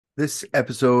This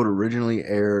episode originally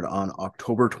aired on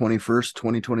October 21st,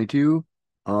 2022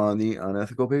 on the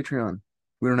Unethical Patreon.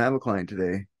 We don't have a client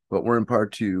today, but we're in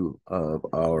part two of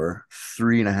our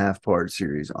 3.5 part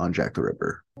series on Jack the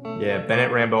Ripper. Yeah,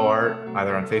 Bennett Rambo Art,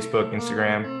 either on Facebook,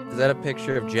 Instagram. Is that a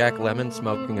picture of Jack Lemmon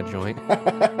smoking a joint?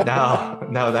 No,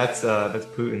 no, that's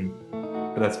Putin.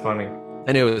 But that's funny.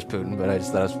 I knew it was Putin, but I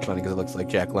just thought it was funny because it looks like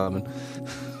Jack Lemmon.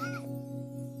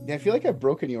 Yeah, I feel like I've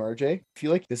broken you, RJ. I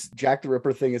feel like this Jack the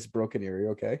Ripper thing is broken you. Are you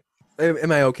okay?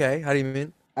 Am I okay? How do you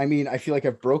mean? I mean, I feel like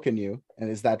I've broken you, and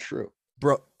is that true?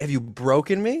 Bro, have you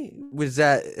broken me? Is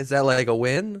that like a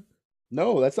win?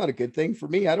 No, that's not a good thing for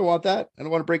me. I don't want that. I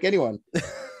don't want to break anyone.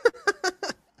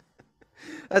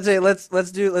 I'd say let's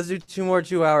do two more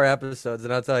 2-hour episodes,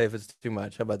 and I'll tell you if it's too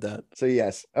much. How about that? So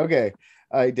yes, okay,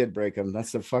 I did break him.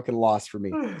 That's a fucking loss for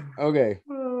me. Okay,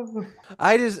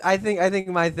 I think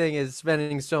my thing is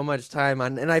spending so much time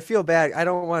on, and I feel bad. I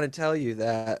don't want to tell you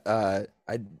that I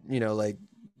like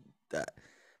that.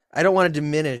 I don't want to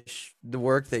diminish the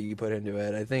work that you put into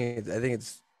it. I think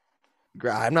it's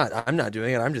I'm not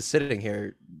doing it. I'm just sitting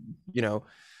here, you know,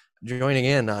 joining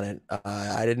in on it.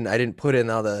 I didn't put in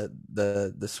all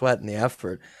the sweat and the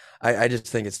effort. I just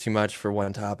think it's too much for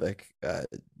one topic. I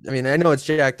mean, I know it's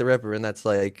Jack the Ripper, and that's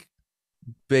like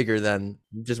bigger than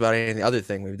just about any other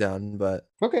thing we've done, but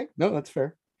okay, no, that's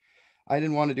fair. I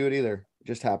didn't want to do it either. It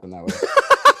just happened that way.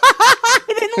 I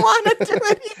didn't want to do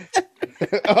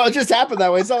it. Oh, it just happened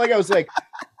that way. It's not like I was like.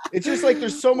 It's just like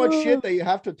there's so much shit that you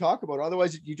have to talk about.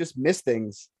 Otherwise, you just miss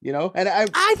things, you know. And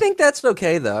I think that's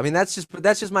okay though. I mean, that's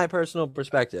just my personal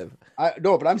perspective. I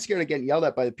no, but I'm scared of getting yelled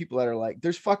at by the people that are like,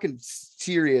 there's fucking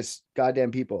serious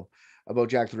goddamn people about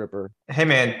Jack the Ripper. Hey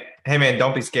man,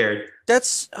 don't be scared.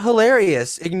 That's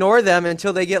hilarious. Ignore them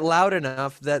until they get loud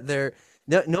enough that they're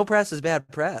no press is bad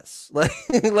press. Like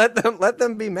let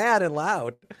them be mad and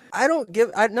loud.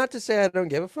 Not to say I don't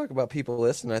give a fuck about people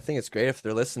listening. I think it's great if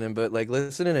they're listening, but like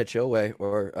listen in a chill way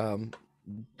or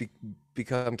be,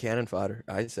 become cannon fodder,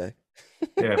 I'd say.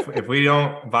 Yeah, if we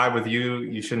don't vibe with you,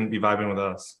 you shouldn't be vibing with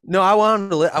us. No, I want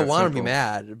them to I That's want to be simple.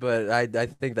 mad, but I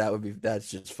think that's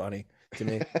just funny to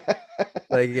me.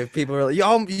 Like if people are like,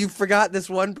 "Yo, you forgot this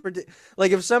one,"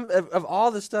 like if some of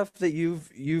all the stuff that you've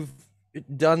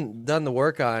done the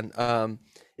work on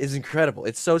is incredible.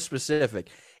 It's so specific.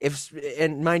 If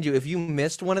and mind you, if you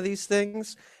missed one of these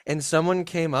things and someone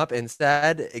came up and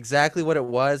said exactly what it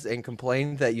was and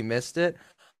complained that you missed it,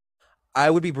 I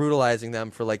would be brutalizing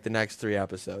them for like the next 3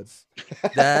 episodes.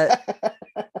 That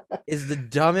is the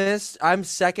dumbest. I'm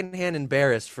secondhand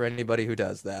embarrassed for anybody who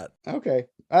does that. Okay.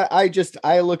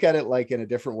 I look at it like in a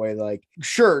different way. Like,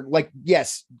 sure, like,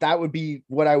 yes, that would be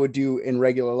what I would do in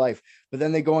regular life. But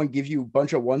then they go and give you a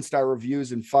bunch of 1-star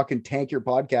reviews and fucking tank your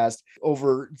podcast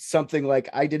over something like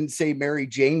I didn't say Mary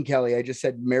Jane Kelly. I just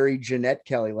said Mary Jeanette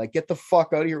Kelly. Like, get the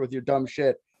fuck out of here with your dumb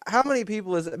shit. How many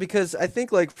people is it? Because I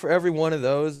think like for every one of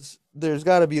those, there's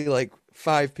got to be like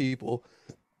 5 people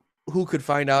who could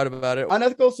find out about it.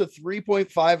 Unethical is a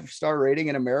 3.5-star rating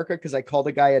in America because I called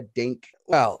a guy a dink.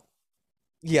 Well,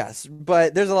 yes,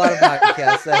 but there's a lot of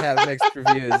podcasts that have mixed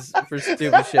reviews for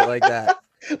stupid shit like that.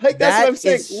 Like, that's what I'm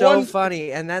saying. Is so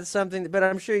funny, and that's something. But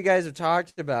I'm sure you guys have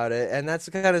talked about it, and that's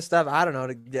the kind of stuff I don't know.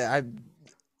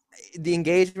 The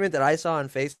engagement that I saw on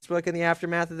Facebook in the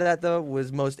aftermath of that, though,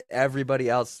 was most everybody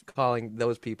else calling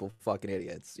those people fucking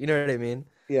idiots. You know what I mean?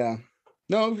 Yeah.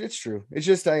 No, it's true. It's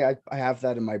just I have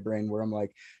that in my brain where I'm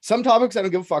like, some topics I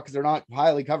don't give a fuck because they're not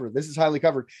highly covered. This is highly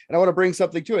covered, and I want to bring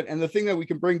something to it. And the thing that we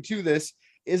can bring to this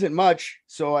isn't much.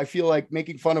 So I feel like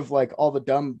making fun of like all the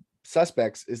dumb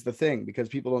suspects is the thing because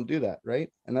people don't do that, right?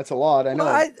 And that's a lot. I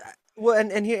know.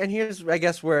 Here's I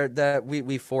guess where that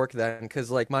we fork then,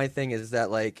 because like my thing is that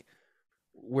like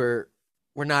we're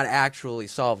not actually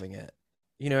solving it.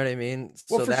 You know what I mean?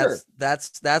 Well, So for sure.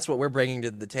 that's what we're bringing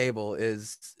to the table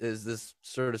is this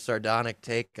sort of sardonic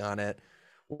take on it,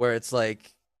 where it's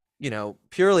like,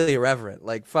 purely irreverent.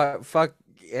 Like fuck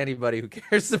anybody who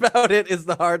cares about it is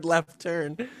the hard left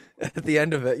turn at the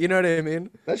end of it. You know what I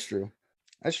mean? That's true.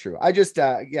 That's true. I just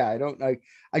yeah, I don't like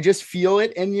I just feel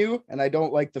it in you, and I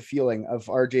don't like the feeling of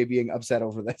RJ being upset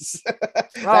over this.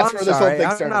 That's Oh, I'm where this whole sorry. thing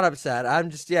I'm started. not upset. I'm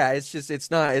just it's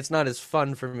not as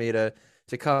fun for me to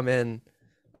come in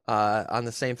on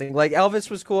the same thing. Like Elvis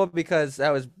was cool because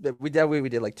we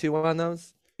did like two on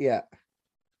those. Yeah.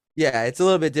 Yeah, it's a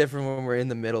little bit different when we're in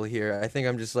the middle here. I think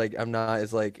I'm not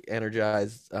as like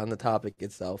energized on the topic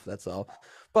itself. That's all.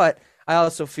 But I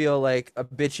also feel like a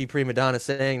bitchy prima donna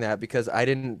saying that because I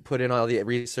didn't put in all the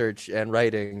research and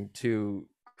writing to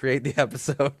create the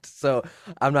episode. So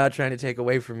I'm not trying to take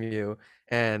away from you.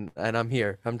 and I'm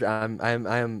here. I'm No,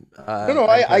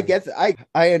 I get that.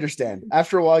 I understand.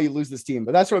 After a while, you lose the steam,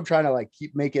 but that's what I'm trying to like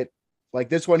make it like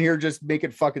this one here. Just make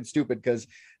it fucking stupid because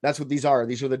that's what these are.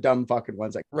 These are the dumb fucking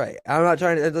ones. Like, right. I'm not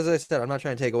trying to, as I said, I'm not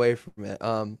trying to take away from it.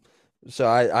 So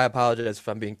I apologize if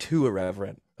I'm being too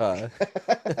irreverent. I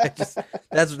just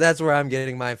that's where I'm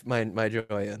getting my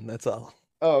joy in. That's all.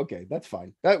 oh, okay, that's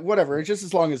fine. That whatever. It's just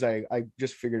as long as I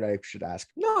just figured I should ask.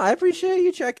 No, I appreciate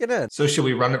you checking in. So should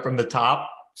we run it from the top?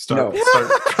 No.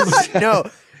 Start. No,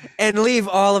 and leave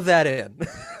all of that in.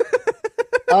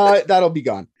 That'll be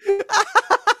gone.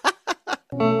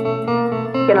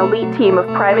 An elite team of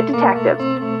private detectives.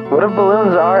 What if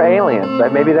balloons are aliens?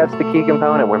 Maybe that's the key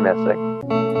component we're missing.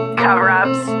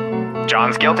 Cover-ups.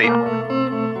 John's guilty.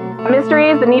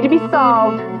 Mysteries that need to be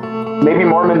solved. Maybe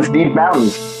Mormons need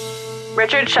mountains.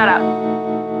 Richard, shut up.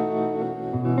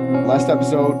 Last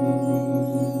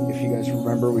episode, if you guys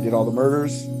remember, we did all the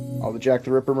murders, all the Jack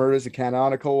the Ripper murders, the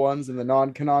canonical ones and the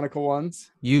non-canonical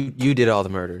ones. You did all the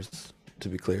murders, to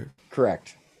be clear.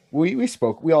 Correct. We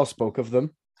all spoke of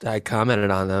them. I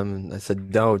commented on them and I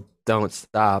said, don't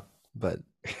stop. But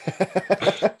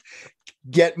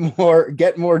get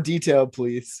more detail,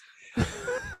 please.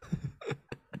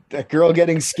 That girl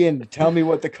getting skinned. Tell me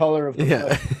what the color of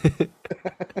the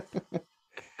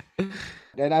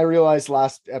And I realized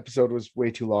last episode was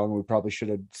way too long. We probably should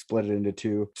have split it into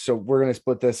two. So we're going to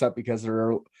split this up because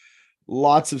there are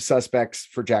lots of suspects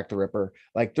for Jack the Ripper.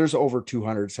 Like there's over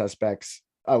 200 suspects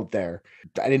out there.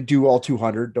 I didn't do all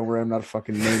 200. Don't worry, I'm not a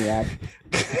fucking maniac.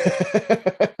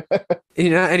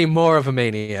 You're not any more of a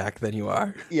maniac than you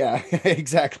are. Yeah,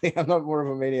 exactly. I'm not more of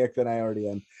a maniac than I already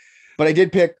am. But I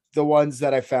did pick the ones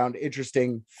that I found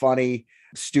interesting, funny,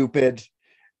 stupid,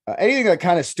 anything that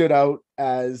kind of stood out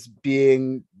as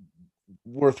being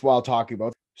worthwhile talking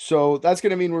about. So that's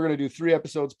going to mean we're going to do 3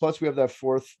 episodes. Plus we have that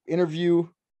 4th interview.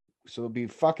 So it'll be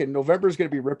fucking November is going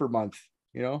to be Ripper month.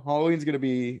 You know, Halloween's going to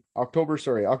be October,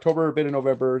 a bit of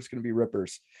November. It's going to be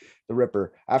Rippers, the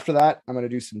Ripper. After that, I'm going to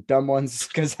do some dumb ones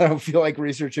because I don't feel like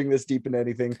researching this deep into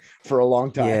anything for a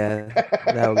long time. Yeah,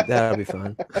 that'll be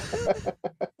fun.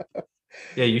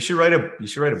 Yeah, you should write a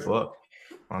book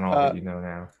on all that you know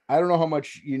now. I don't know how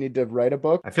much you need to write a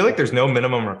book. I feel like there's no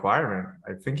minimum requirement.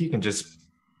 I think you can just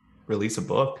release a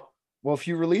book. Well, if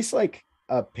you release like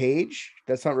a page,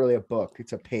 that's not really a book.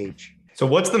 It's a page. So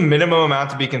what's the minimum amount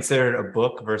to be considered a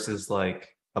book versus like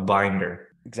a binder?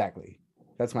 Exactly.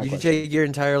 That's my You can question. take your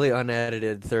entirely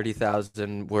unedited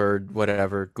 30,000 word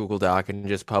whatever Google Doc and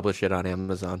just publish it on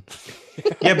Amazon.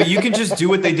 Yeah, but you can just do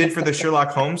what they did for the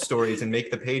Sherlock Holmes stories and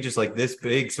make the pages like this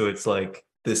big so it's like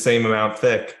the same amount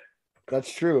thick.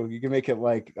 That's true. You can make it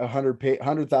like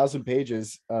 100,000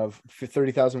 pages of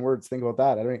 30,000 words. Think about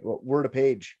that. I don't know, word a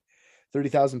page.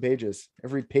 30,000 pages.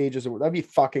 Every page is a word. That'd be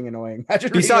fucking annoying.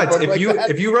 Besides,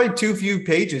 if you write too few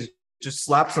pages, just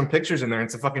slap some pictures in there.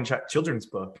 It's a fucking children's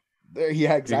book.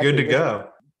 Yeah, exactly. You're good to go.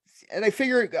 And I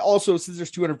figure also since there's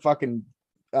 200 fucking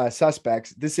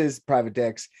suspects, this is private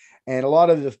dicks, and a lot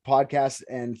of the podcasts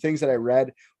and things that I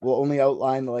read will only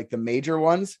outline like the major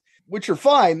ones, which are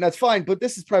fine. That's fine. But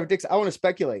this is private dicks. I want to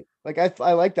speculate. Like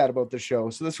I like that about the show.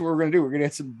 So this is what we're gonna do. We're gonna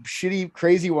get some shitty,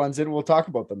 crazy ones, and we'll talk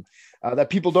about them that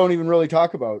people don't even really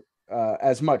talk about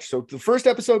as much. So the first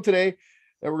episode today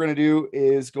that we're gonna do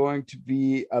is going to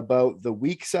be about the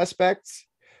weak suspects.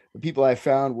 The people I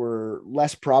found were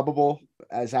less probable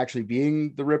as actually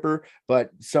being the Ripper, but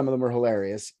some of them are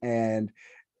hilarious. And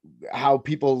how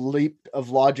people leap of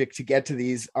logic to get to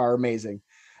these are amazing.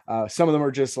 Some of them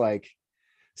are just like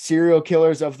serial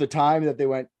killers of the time that they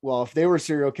went, well, if they were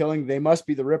serial killing, they must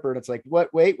be the Ripper. And it's like,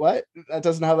 what? Wait, what?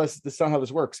 That's not how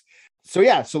this works. So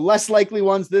yeah, so less likely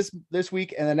ones this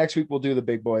week, and then next week we'll do the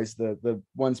big boys, the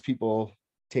ones people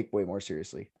take way more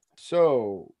seriously.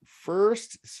 So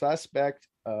first suspect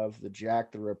of the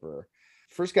Jack the Ripper.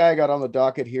 First guy I got on the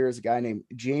docket here is a guy named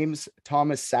James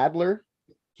Thomas Sadler.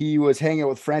 He was hanging out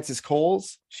with Frances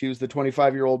Coles. She was the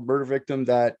 25-year-old murder victim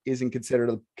that isn't considered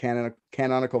a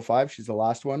canonical 5. She's the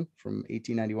last one from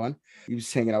 1891. He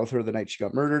was hanging out with her the night she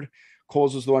got murdered.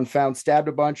 Coles was the one found stabbed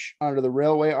a bunch under the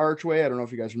railway archway. I don't know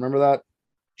if you guys remember that.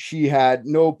 She had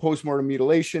no postmortem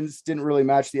mutilations, didn't really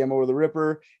match the MO of the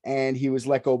Ripper, and he was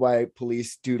let go by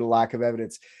police due to lack of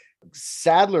evidence.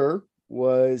 Sadler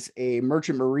was a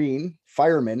merchant marine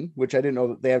fireman, which I didn't know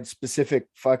that they have specific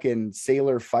fucking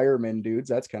sailor firemen dudes.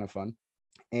 That's kind of fun.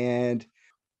 And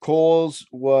Coles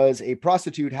was a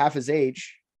prostitute half his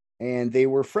age, and they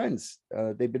were friends.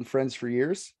 They've been friends for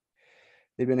years.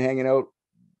 They've been hanging out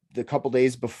the couple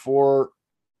days before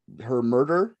her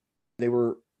murder. They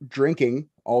were drinking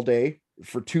all day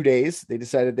for 2 days. They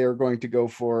decided they were going to go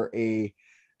for a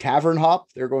tavern hop.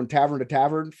 They're going tavern to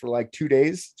tavern for like 2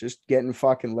 days, just getting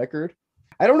fucking liquored.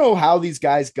 I don't know how these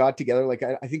guys got together. Like,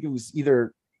 I think it was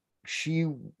either she,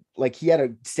 like, he had a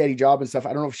steady job and stuff.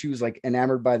 I don't know if she was like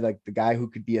enamored by like the guy who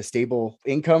could be a stable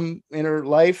income in her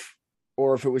life,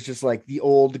 or if it was just like the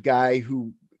old guy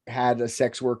who had a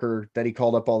sex worker that he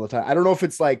called up all the time. I don't know if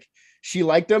it's like she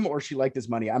liked him or she liked his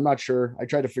money. I'm not sure. I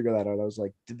tried to figure that out. I was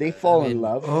like, did they fall in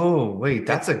love? Oh, wait,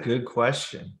 that's a good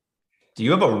question. Do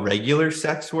you have a regular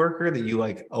sex worker that you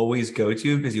like always go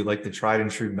to because you like the tried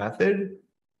and true method?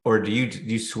 Or do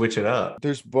you switch it up?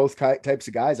 There's both types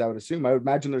of guys, I would assume. I would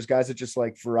imagine there's guys that just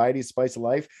like variety, spice of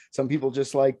life. Some people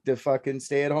just like to fucking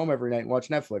stay at home every night and watch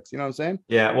Netflix. You know what I'm saying?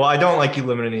 Yeah, well, I don't like you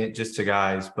limiting it just to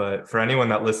guys, but for anyone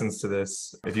that listens to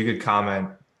this, if you could comment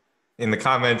in the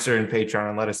comments or in Patreon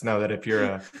and let us know that if you're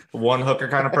a one hooker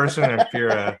kind of person, or if you're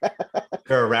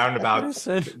a roundabout,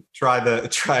 try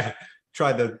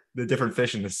the different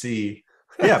fish in the sea.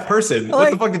 Yeah, person. What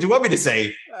the fuck did you want me to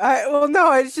say?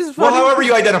 No, it's just funny. Well, however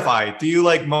you identify. Do you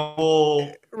like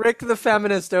mumble? Rick the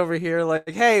feminist over here, like,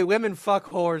 hey, women fuck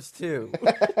whores too.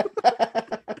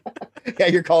 Yeah,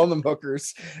 you're calling them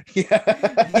hookers.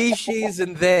 Yeah. He, she's,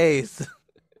 and theys.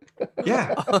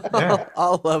 Yeah.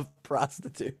 All love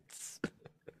prostitutes.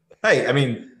 Hey, I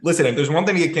mean, listen, if there's one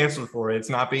thing to get canceled for, it's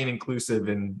not being inclusive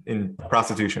in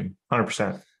prostitution.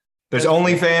 100%. There's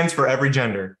OnlyFans for every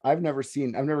gender. I've never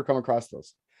come across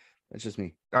those. That's just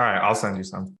me. All right, I'll send you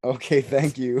some. Okay,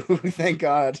 thank you. Thank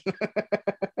God.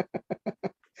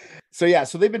 So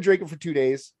they've been drinking for 2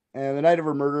 days, and the night of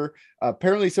her murder,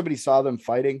 apparently somebody saw them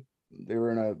fighting. They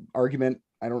were in an argument.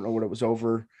 I don't know what it was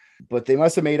over, but they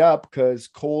must have made up because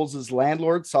Coles's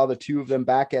landlord saw the two of them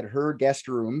back at her guest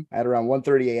room at around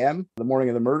 1:30 a.m. the morning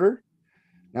of the murder.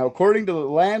 Now, according to the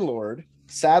landlord,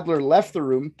 Sadler left the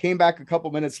room, came back a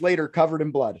couple minutes later, covered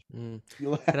in blood. Can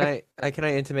I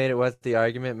intimate what the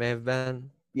argument may have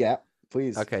been? Yeah,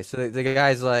 please. Okay, so the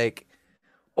guy's like,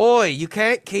 "Oi, you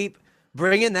can't keep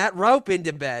bringing that rope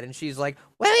into bed," and she's like,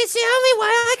 "Well, it's the only way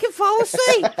I can fall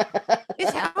asleep.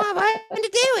 It's how I'm going to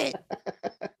do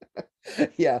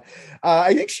it." Yeah,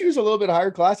 I think she was a little bit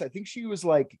higher class. I think she was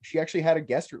like, she actually had a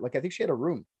guest room. Like, I think she had a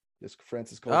room. This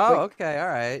Francis Cole. Oh, okay, all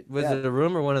right. Was it a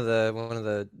room or one of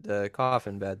the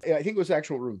coffin beds? Yeah, I think it was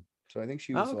actual room. So I think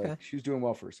she was okay. she was doing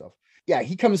well for herself. Yeah,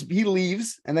 he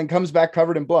leaves and then comes back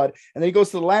covered in blood, and then he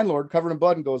goes to the landlord covered in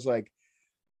blood and goes like,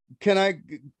 "Can I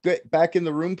get back in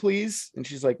the room, please?" And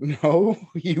she's like, "No,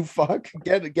 you fuck,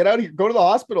 get out of here. Go to the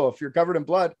hospital if you're covered in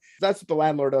blood." That's what the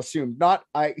landlord assumed.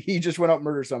 He just went out and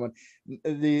murdered someone.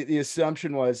 The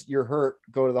assumption was, you're hurt,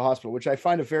 go to the hospital, which I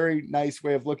find a very nice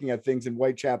way of looking at things in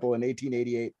Whitechapel in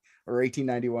 1888 or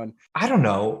 1891. I don't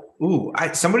know. Ooh,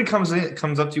 somebody comes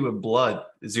up to you with blood.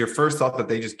 Is your first thought that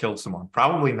they just killed someone?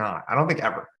 Probably not. I don't think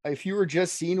ever. If you were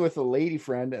just seen with a lady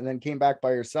friend and then came back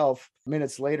by yourself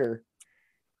minutes later,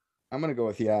 I'm gonna go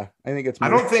with yeah. I think it's.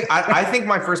 I think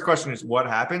my first question is what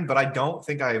happened, but I don't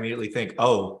think I immediately think,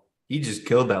 oh, he just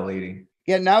killed that lady.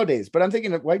 Yeah, nowadays, but I'm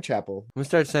thinking of Whitechapel. I'm gonna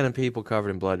start sending people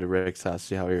covered in blood to Rick's house,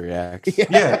 see how he reacts.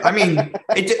 Yeah, I mean,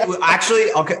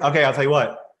 actually, okay. I'll tell you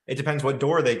what. It depends what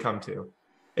door they come to.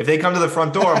 If they come to the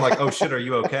front door, I'm like, oh shit, are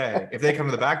you okay? If they come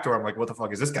to the back door, I'm like, what the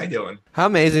fuck is this guy doing? How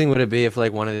amazing would it be if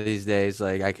like one of these days,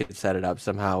 like I could set it up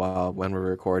somehow when we're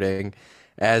recording.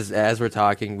 As we're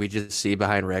talking, we just see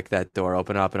behind Rick that door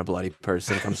open up and a bloody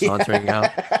person comes sauntering out.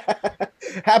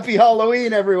 Happy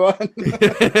Halloween, everyone.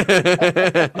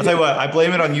 I'll tell you what, I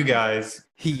blame it on you guys.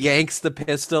 He yanks the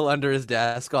pistol under his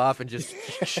desk off and just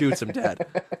shoots him dead.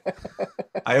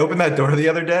 I opened that door the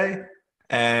other day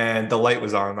and the light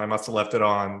was on. I must have left it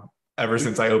on ever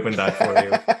since I opened that for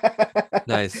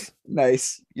you.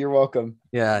 Nice. You're welcome.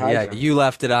 Yeah. You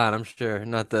left it on, I'm sure.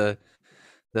 Not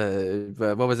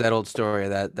what was that old story?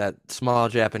 That small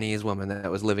Japanese woman that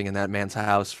was living in that man's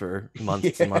house for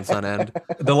months and months on end.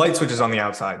 The light switch is on the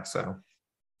outside, so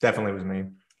definitely was me.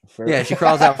 Yeah, she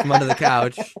crawls out from under the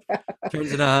couch,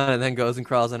 turns it on, and then goes and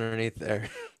crawls underneath there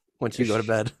once you go to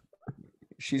bed.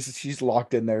 She's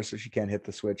locked in there, so she can't hit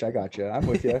the switch. I got you. I'm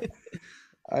with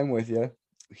you.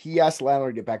 He asked the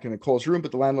landlord to get back in the Cole's room,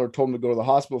 but the landlord told him to go to the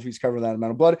hospital if he's covered that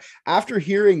amount of blood. After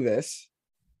hearing this,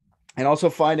 and also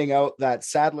finding out that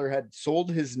Sadler had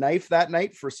sold his knife that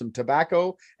night for some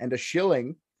tobacco and a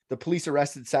shilling, the police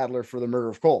arrested Sadler for the murder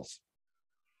of Coles.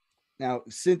 Now,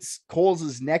 since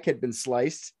Coles's neck had been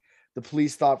sliced, the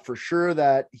police thought for sure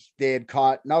that they had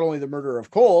caught not only the murder of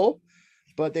Cole,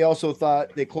 but they also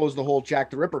thought they closed the whole Jack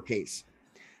the Ripper case.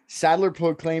 Sadler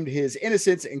proclaimed his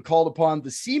innocence and called upon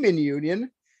the Seamen Union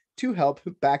to help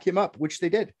back him up, which they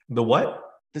did. The what?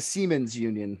 The Seamen's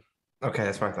Union. Okay,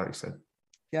 that's what I thought you said.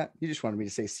 Yeah, you just wanted me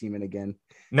to say semen again.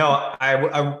 No,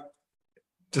 I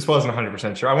just wasn't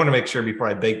 100% sure. I want to make sure before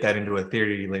I bake that into a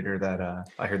theory later that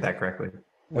I heard that correctly.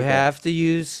 We Okay.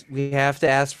 have to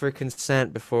ask for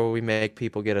consent before we make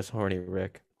people get us horny,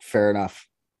 Rick. Fair enough.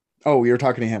 Oh, you were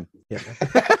talking to him. Yeah.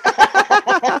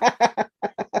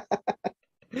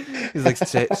 He's like,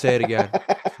 say it again.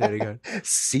 Say it again.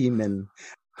 Semen.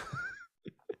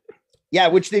 Yeah,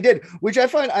 which they did, which I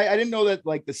find I didn't know that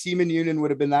like the semen union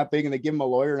would have been that big, and they give him a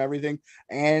lawyer and everything.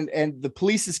 And the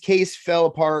police's case fell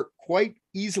apart quite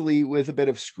easily with a bit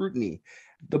of scrutiny.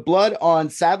 The blood on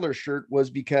Sadler's shirt was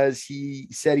because he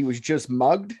said he was just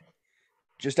mugged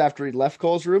just after he left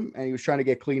Cole's room and he was trying to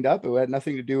get cleaned up. It had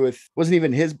nothing to do with, wasn't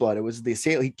even his blood. It was the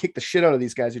assailant. He kicked the shit out of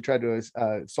these guys who tried to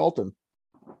assault him.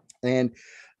 And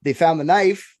they found the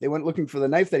knife. They went looking for the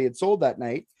knife that he had sold that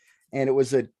night. And it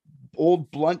was an old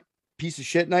blunt piece of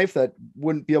shit knife that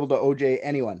wouldn't be able to OJ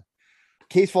anyone.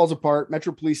 Case falls apart.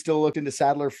 Metro Police still looked into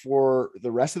Sadler for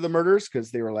the rest of the murders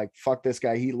because they were like, fuck this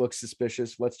guy. He looks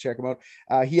suspicious. Let's check him out.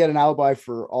 He had an alibi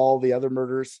for all the other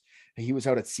murders. He was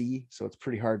out at sea, so it's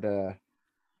pretty hard to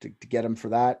get him for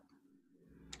that.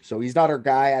 So he's not our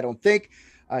guy, I don't think.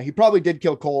 He probably did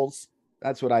kill Coles.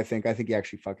 That's what I think. I think he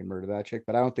actually fucking murdered that chick,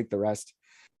 but I don't think the rest.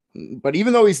 But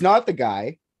even though he's not the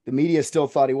guy, the media still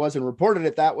thought he was and reported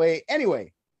it that way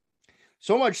anyway.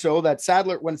 So much so that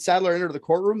when Sadler entered the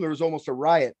courtroom, there was almost a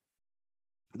riot.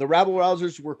 The rabble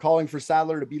rousers were calling for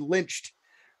Sadler to be lynched.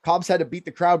 Cops had to beat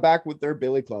the crowd back with their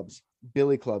billy clubs.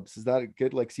 Billy clubs. Is that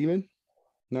good like semen?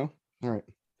 No? All right.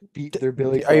 Beat their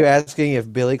billy clubs. Are you asking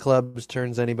if Billy Clubs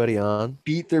turns anybody on?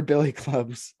 Beat their billy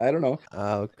clubs. I don't know.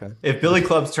 Oh, okay. If Billy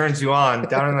Clubs turns you on,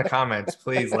 down in the comments,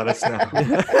 please let us know.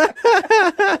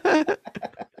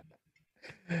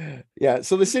 Yeah,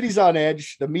 so the city's on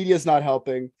edge. The media's not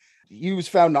helping. He was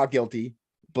found not guilty,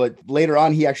 but later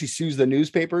on, he actually sues the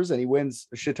newspapers and he wins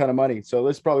a shit ton of money. So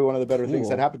this is probably one of the better things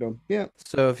that happened to him. Yeah.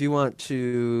 So if you want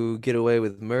to get away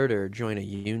with murder, join a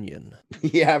union.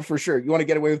 Yeah, for sure. You want to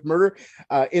get away with murder?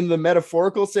 In the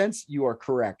metaphorical sense, you are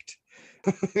correct.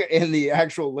 In the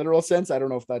actual literal sense, I don't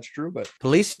know if that's true, but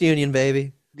Police union,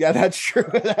 baby. yeah, that's true.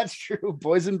 That's true.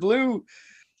 Boys in blue.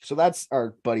 So that's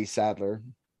our buddy Sadler.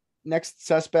 Next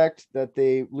suspect that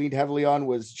they leaned heavily on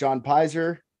was John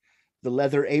Pizer, the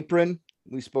leather apron.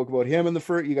 We spoke about him in the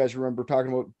first. You guys remember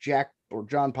talking about JAcck or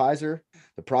John Pizer,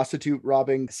 the prostitute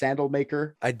robbing sandal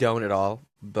maker? I don't at all,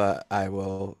 but I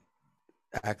will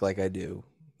act like I do.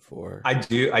 I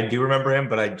do remember him,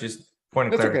 but I just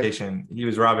point of clarification. Okay. He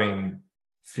was robbing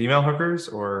female hookers,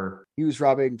 or he was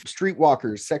robbing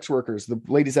streetwalkers, sex workers, the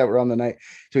ladies that were on the night.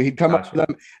 So he'd come up to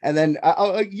them, and then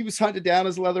he was hunted down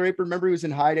as a leather apron. Remember, he was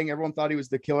in hiding. Everyone thought he was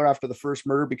the killer after the first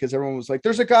murder because everyone was like,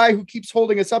 "There's a guy who keeps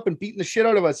holding us up and beating the shit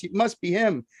out of us. It must be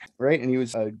him, right?" And he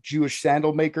was a Jewish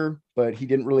sandal maker, but he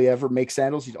didn't really ever make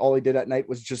sandals. All he did at night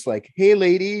was just like, "Hey,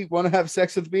 lady, want to have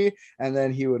sex with me?" And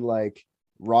then he would like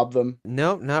rob them.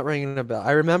 No, not ringing a bell.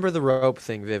 I remember the rope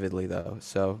thing vividly though.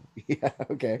 So yeah,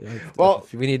 okay. Well,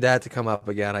 if we need that to come up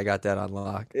again, I got that on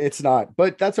lock. It's not,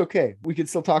 but that's okay. We can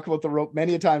still talk about the rope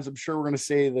many a times. I'm sure we're gonna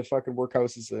say the fucking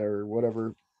workhouses or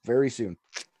whatever very soon.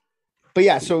 But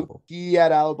yeah, so he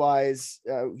had alibis.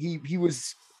 He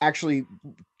was actually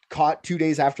caught 2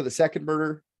 days after the second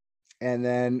murder. And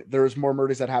then there was more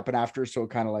murders that happened after, so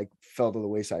it kind of like fell to the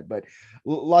wayside. But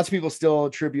lots of people still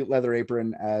attribute Leather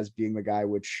Apron as being the guy,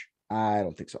 which I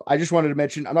don't think so. I just wanted to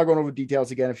mention, I'm not going over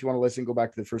details again. If you want to listen, go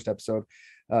back to the first episode.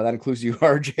 That includes you,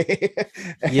 RJ.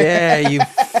 Yeah, you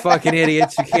fucking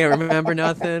idiots. You can't remember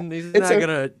nothing. He's not going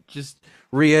to just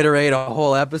reiterate a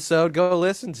whole episode. Go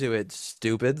listen to it,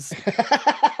 stupids.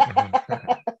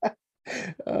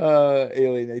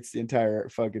 Alienates the entire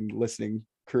fucking listening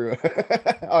crew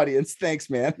audience. Thanks,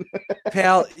 man.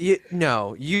 Pal,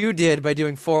 you did by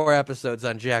doing 4 episodes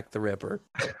on Jack the Ripper.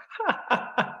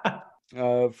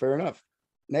 Fair enough.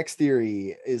 Next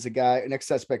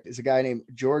suspect is a guy named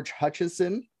George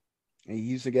Hutchinson. And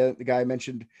he's the guy I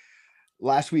mentioned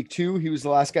last week too. He was the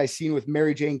last guy seen with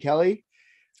Mary Jane Kelly.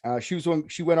 She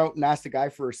went out and asked the guy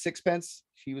for 6 pence.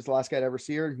 He was the last guy to ever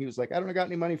see her, and he was like, "I don't got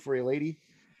any money for you, lady."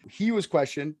 He was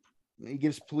questioned. He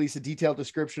gives police a detailed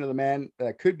description of the man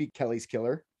that could be Kelly's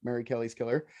killer, Mary Kelly's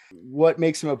killer. What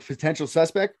makes him a potential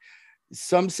suspect?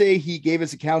 Some say he gave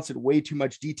his accounts in way too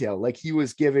much detail. Like he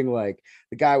was giving like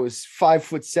the guy was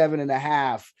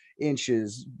 5'7.5"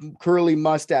 curly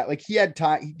mustache. Like he had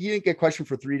time. He didn't get questioned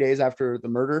for 3 days after the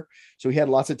murder. So he had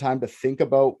lots of time to think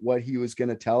about what he was going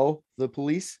to tell the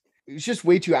police. It was just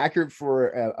way too accurate for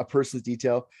a person's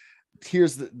detail.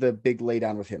 Here's the big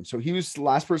laydown with him. So he was the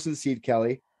last person to see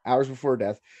Kelly hours before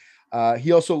death.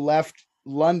 He also left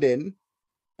London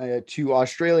to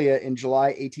Australia in July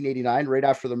 1889, right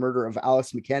after the murder of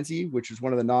Alice Mackenzie, which is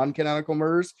one of the non-canonical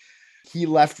murders. He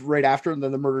left right after, and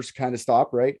then the murders kind of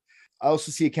stopped, right? I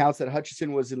also see accounts that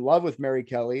Hutchison was in love with Mary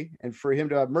Kelly, and for him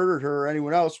to have murdered her or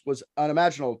anyone else was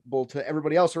unimaginable to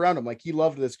everybody else around him. Like, he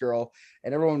loved this girl,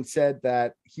 and everyone said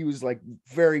that he was like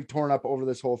very torn up over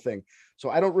this whole thing. So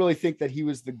I don't really think that he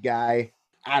was the guy.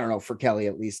 I don't know, for Kelly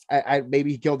at least. I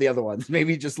maybe he killed the other ones.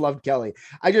 Maybe he just loved Kelly.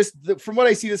 From what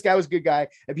I see, this guy was a good guy,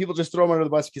 and people just throw him under the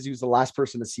bus because he was the last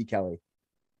person to see Kelly.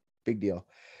 Big deal.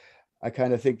 I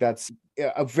kind of think that's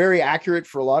a very accurate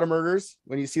for a lot of murders.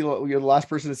 When you see you're the last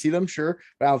person to see them, sure,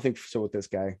 but I don't think so with this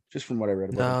guy. Just from what I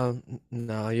read about him.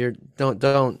 No, you're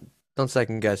don't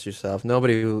second guess yourself.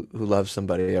 Nobody who loves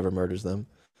somebody ever murders them.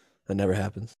 That never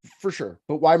happens. For sure.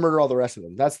 But why murder all the rest of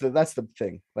them? That's the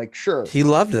thing. Like, sure, he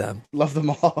loved them. Love them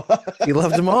all. He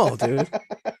loved them all, dude.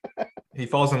 He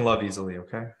falls in love easily.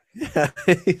 Okay. Yeah,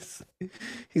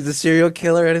 he's a serial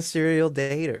killer and a serial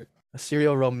dater, a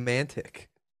serial romantic.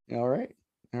 All right.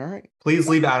 Please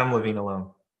leave Adam Levine alone.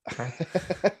 Okay.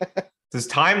 This is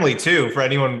timely too for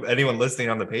anyone listening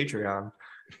on the Patreon.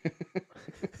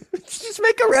 Just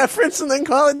make a reference and then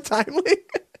call it timely.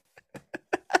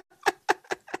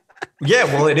 Yeah,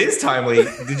 well, it is timely.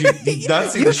 Did you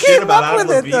not see You the shit about Adam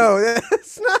with Levine? it, though.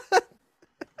 It's not.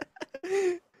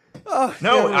 Oh,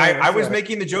 No, yeah, I was sorry.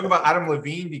 making the joke about Adam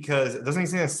Levine because doesn't he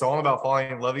sing a song about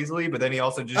falling in love easily? But then he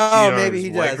also just Oh, cheated on maybe his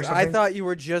he wife does. or I something. thought you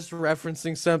were just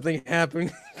referencing something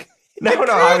happening. No,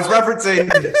 I was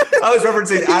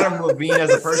referencing Adam Levine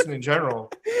as a person in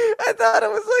general. I thought it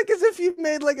was like as if you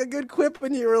made like a good quip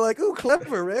and you were like, "Ooh,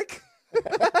 clever, Rick."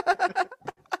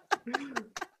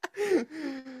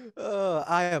 Oh,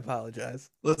 I apologize.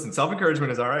 Listen,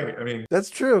 self-encouragement is all right. I mean, That's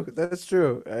true. That's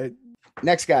true.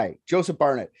 Next guy, Joseph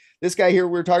Barnett. This guy here,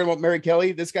 we were talking about Mary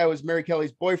Kelly. This guy was Mary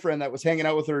Kelly's boyfriend that was hanging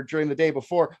out with her during the day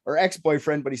before, or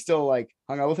ex-boyfriend, but he still like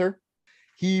hung out with her.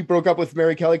 He broke up with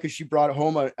Mary Kelly because she brought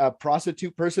home a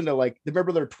prostitute person to like,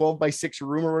 remember their 12x6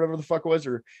 room or whatever the fuck it was,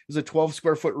 or it was a 12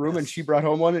 square foot room, and she brought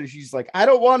home one, and she's like, I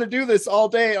don't want to do this all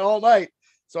day, all night.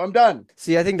 So I'm done.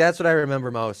 See, I think that's what I remember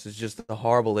most is just the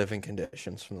horrible living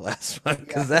conditions from the last one.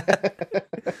 Because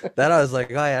that I was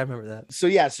like, oh yeah, I remember that. So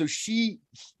yeah, so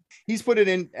he's put it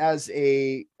in as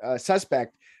a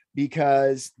suspect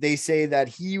because they say that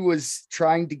he was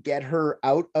trying to get her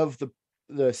out of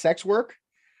the sex work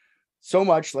so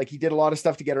much, like he did a lot of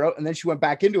stuff to get her out, and then she went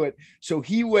back into it. So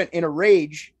he went in a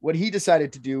rage. What he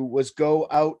decided to do was go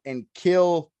out and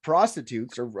kill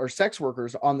prostitutes or sex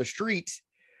workers on the street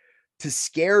to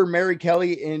scare Mary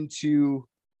Kelly into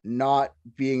not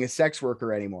being a sex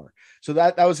worker anymore. So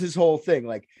that was his whole thing.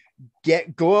 Like,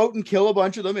 go out and kill a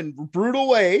bunch of them in a brutal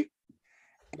way,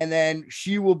 and then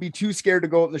she will be too scared to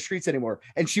go out in the streets anymore.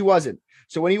 And she wasn't.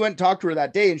 So when he went and talked to her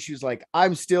that day, and she was like,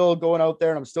 I'm still going out there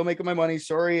and I'm still making my money.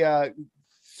 Sorry,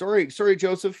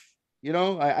 Joseph. You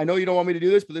know, I know you don't want me to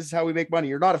do this, but this is how we make money.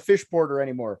 You're not a fish porter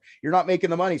anymore. You're not making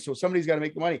the money. So somebody's got to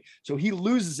make the money. So he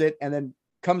loses it and then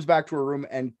comes back to her room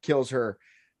and kills her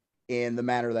in the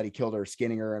manner that he killed her,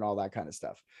 skinning her and all that kind of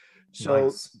stuff. So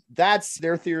nice. That's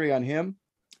their theory on him.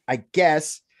 I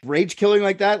guess rage killing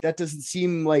like that doesn't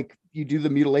seem like you do the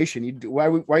mutilation. Why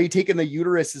are you taking the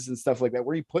uteruses and stuff like that?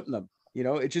 Where are you putting them? You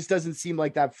know, it just doesn't seem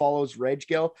like that follows rage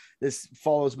kill. This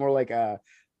follows more like a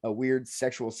weird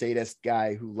sexual sadist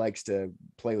guy who likes to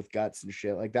play with guts and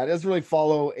shit like that. It doesn't really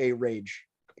follow a rage,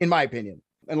 in my opinion,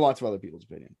 and lots of other people's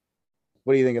opinion.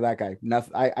 What do you think of that guy?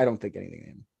 Nothing. I don't think anything of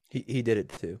him. He did it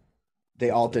too. They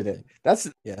all did it. That's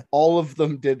yeah. All of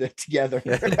them did it together.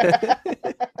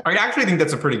 I actually think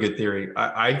that's a pretty good theory.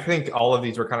 I think all of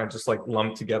these were kind of just like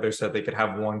lumped together so that they could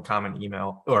have one common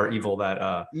email or evil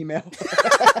that email.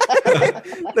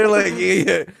 They're like,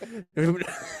 yeah.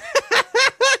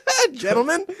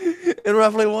 Gentlemen, in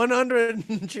roughly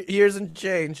 100 years and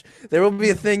change, there will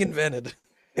be a thing invented.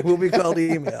 It will be called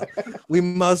email. We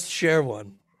must share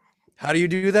one. How do you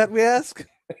do that, we ask?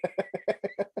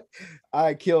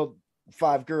 I killed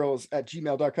 5 girls at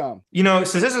gmail.com. You know,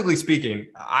 statistically speaking,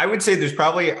 I would say there's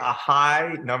probably a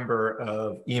high number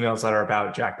of emails that are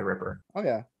about Jack the Ripper. Oh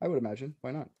yeah, I would imagine.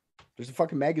 Why not? There's a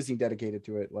fucking magazine dedicated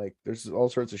to it. Like, there's all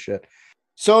sorts of shit.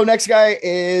 So next guy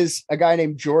is a guy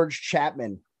named George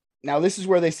Chapman. Now this is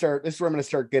where I'm going to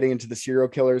start getting into the serial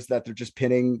killers that they're just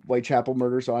pinning Whitechapel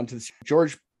murders onto.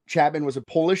 George Chapman was a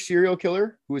Polish serial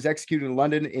killer who was executed in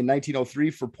London in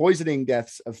 1903 for poisoning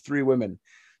deaths of 3 women.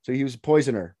 So he was a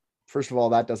poisoner. First of all,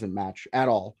 that doesn't match at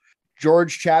all.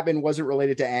 George Chapman wasn't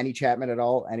related to Annie Chapman at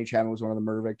all. Annie Chapman was one of the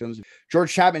murder victims.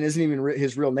 George Chapman isn't even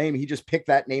his real name. He just picked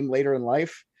that name later in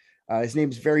life. His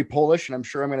name's very Polish, and I'm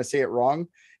sure I'm going to say it wrong.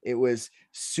 It was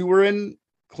Surin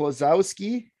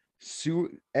Klozowski,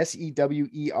 Seweryn.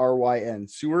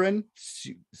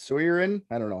 Seweryn.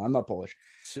 I don't know. I'm not Polish.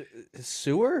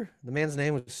 Sewer? The man's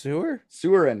name was Sewer?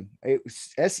 Seweryn.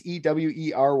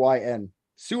 Seweryn.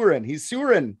 Seweryn. He's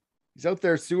Seweryn. He's out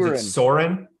there Is Seweryn. it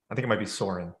Soren? I think it might be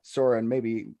Soren. Soren,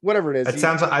 maybe. Whatever it is. It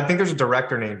sounds. I think there's a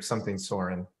director named something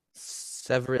Soren.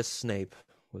 Severus Snape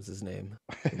was his name.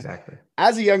 Exactly.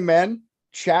 As a young man,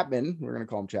 Chapman, we're going to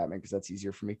call him Chapman because that's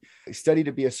easier for me, he studied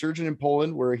to be a surgeon in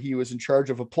Poland, where he was in charge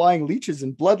of applying leeches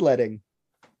and bloodletting.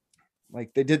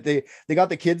 Like they got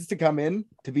the kids to come in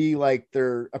to be like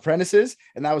their apprentices,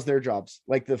 and that was their jobs.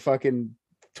 Like the fucking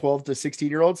 12 to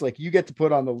 16-year-olds, like, you get to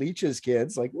put on the leeches,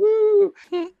 kids. Like, woo.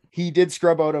 He did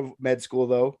scrub out of med school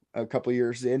though, a couple of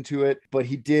years into it, but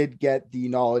he did get the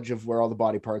knowledge of where all the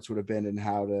body parts would have been and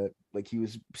how to, like, he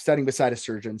was studying beside a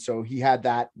surgeon, so he had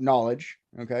that knowledge.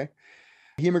 Okay.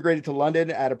 He immigrated to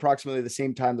London at approximately the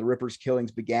same time the Ripper's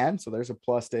killings began. So there's a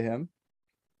plus to him,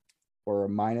 or a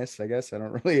minus, I guess. I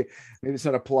don't really, maybe it's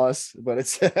not a plus, but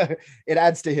it's, it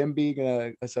adds to him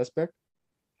being a suspect.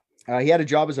 He had a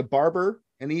job as a barber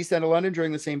in the East End of London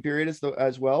during the same period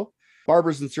as well.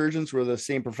 Barbers and surgeons were the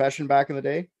same profession back in the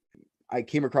day. I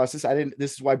came across this.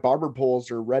 This is why barber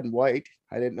poles are red and white.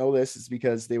 I didn't know this. It's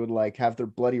because they would like have their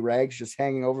bloody rags just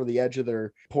hanging over the edge of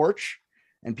their porch.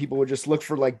 And people would just look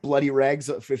for like bloody rags.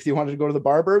 If they wanted to go to the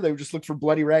barber, they would just look for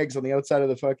bloody rags on the outside of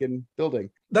the fucking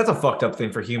building. That's a fucked up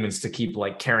thing for humans to keep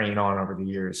like carrying on over the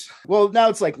years. Well, now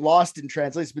it's like lost in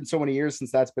translation. It's been so many years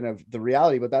since that's been the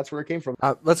reality, but that's where it came from.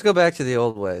 Let's go back to the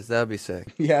old ways. That'd be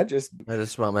sick. Yeah, I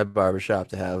just want my barbershop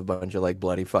to have a bunch of like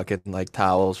bloody fucking like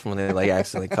towels from when they like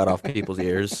accidentally cut off people's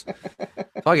ears.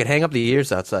 So I could hang up the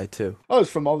ears outside too. Oh, it's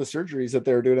from all the surgeries that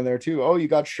they were doing in there too. Oh, you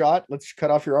got shot? Let's cut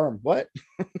off your arm. What?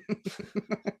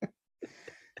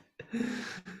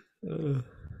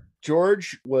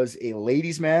 George was a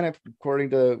ladies' man, according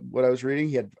to what I was reading.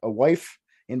 He had a wife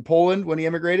in Poland when he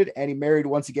immigrated, and he married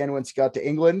once again once he got to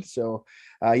England. So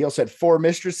he also had 4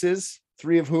 mistresses,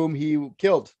 3 of whom he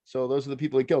killed. So those are the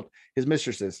people he killed, his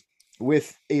mistresses,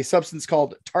 with a substance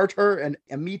called tartar and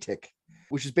emetic,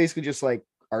 which is basically just like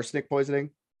arsenic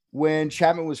poisoning. When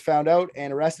Chapman was found out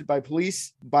and arrested by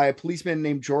a policeman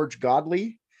named George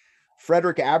Godley,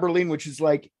 Frederick Aberline, which is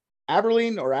like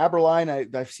Aberline or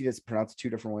Aberline, I've seen it pronounced 2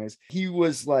 different ways. He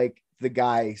was like the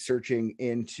guy searching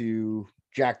into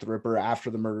JAcck the Ripper after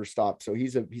the murder stopped. So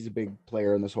he's a big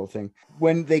player in this whole thing.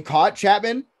 When they caught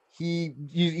Chapman,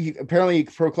 he apparently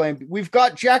proclaimed, "We've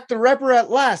got JAcck the Ripper at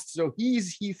last." So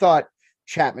he thought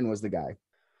Chapman was the guy.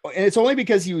 And it's only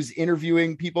because he was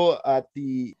interviewing people at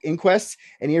the inquests,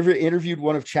 and he interviewed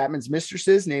one of Chapman's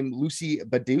mistresses named Lucy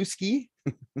Badusky.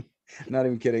 Not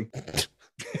even kidding.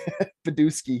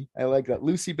 Badusky. I like that.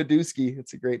 Lucy Badusky.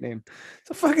 It's a great name. It's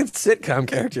a fucking sitcom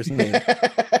character's name.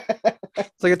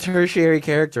 It's like a tertiary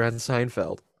character on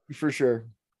Seinfeld. For sure.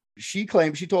 She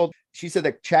said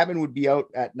that Chapman would be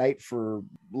out at night for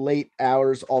late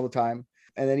hours all the time.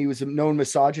 And then he was a known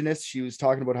misogynist. She was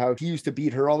talking about how he used to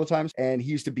beat her all the time, and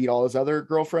he used to beat all his other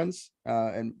girlfriends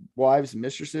and wives and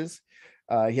mistresses.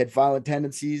 He had violent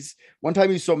tendencies. One time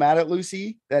he was so mad at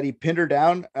Lucy that he pinned her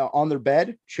down on their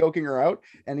bed, choking her out.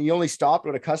 And he only stopped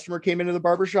when a customer came into the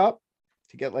barbershop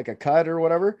to get like a cut or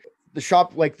whatever. The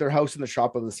shop, like their house and the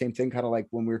shop are the same thing, kind of like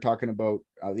when we were talking about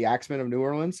the Axemen of New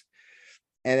Orleans.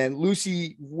 And then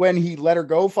Lucy, when he let her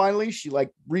go, finally, she like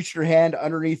reached her hand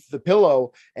underneath the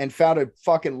pillow and found a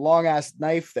fucking long ass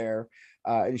knife there.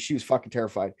 And she was fucking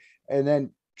terrified. And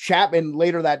then Chapman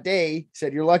later that day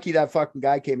said, "You're lucky that fucking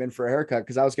guy came in for a haircut,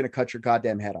 because I was going to cut your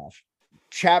goddamn head off."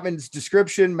 Chapman's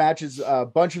description matches a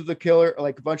bunch of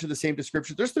the same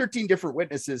descriptions. There's 13 different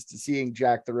witnesses to seeing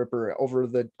JAcck the Ripper over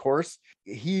the course.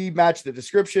 He matched the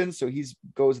description, so he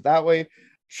goes that way.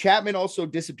 Chapman also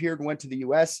disappeared and went to the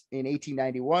US in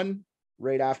 1891,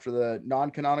 right after the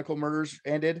non-canonical murders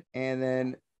ended. And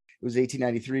then it was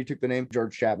 1893, he took the name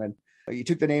George Chapman. He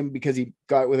took the name because he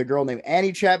got with a girl named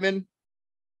Annie Chapman,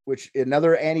 which is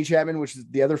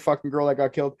the other fucking girl that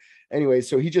got killed. Anyway,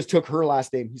 so he just took her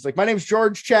last name. He's like, "My name's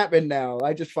George Chapman now."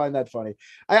 I just find that funny.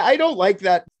 I don't like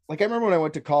that. Like, I remember when I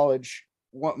went to college,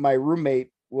 my roommate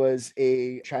was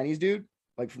a Chinese dude,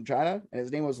 like from China, and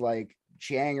his name was like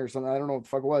Chiang or something. I don't know what the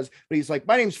fuck it was, but he's like,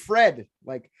 "My name's Fred."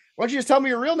 Like, why don't you just tell me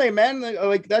your real name, man?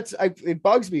 Like, it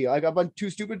bugs me. Like, I'm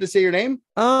too stupid to say your name.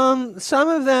 Some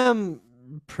of them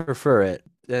prefer it,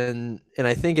 and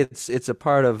I think it's a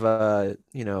part of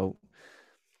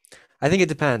I think it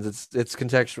depends. It's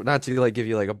contextual. Not to like give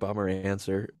you like a bummer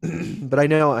answer, but I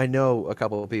know a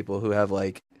couple of people who have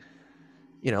like,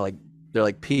 like they're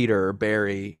like Peter or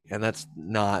Barry, and that's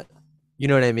not, you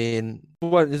know what I mean?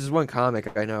 one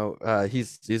comic I know.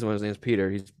 He's the one whose name's Peter.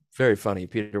 He's very funny,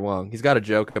 Peter Wong. He's got a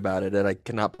joke about it that I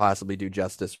cannot possibly do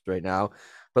justice right now.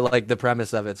 But like the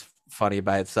premise of it's funny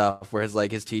by itself, whereas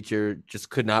like his teacher just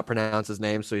could not pronounce his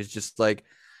name, so he's just like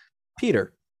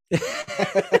Peter.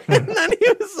 And then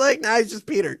he was like, "Nah, he's just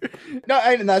Peter." No,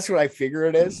 and that's what I figure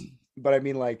it is. But I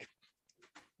mean, like,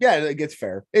 yeah, it's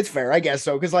fair. It's fair, I guess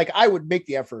so. Because like I would make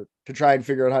the effort to try and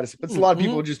figure out how to. But a lot of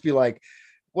people would just be like,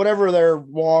 whatever they're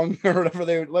wrong or whatever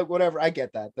they would like, whatever. I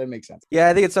get that. That makes sense. Yeah,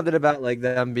 I think it's something about like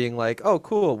them being like, "Oh,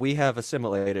 cool, we have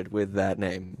assimilated with that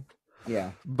name."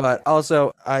 Yeah. But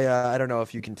also, I don't know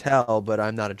if you can tell, but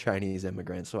I'm not a Chinese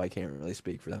immigrant, so I can't really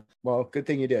speak for them. Well, good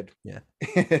thing you did. Yeah.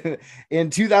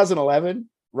 In 2011,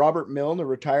 Robert Milne, a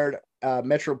retired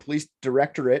Metro Police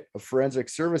Directorate of Forensic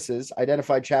Services,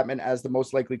 identified Chapman as the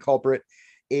most likely culprit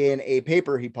in a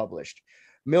paper he published.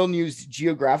 Milne used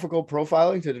geographical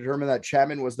profiling to determine that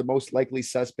Chapman was the most likely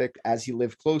suspect as he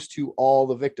lived close to all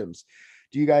the victims.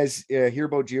 Do you guys hear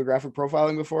about geographic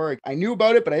profiling before? I knew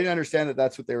about it, but I didn't understand that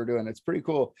that's what they were doing. It's pretty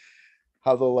cool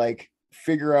how they'll like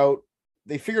figured out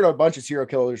a bunch of serial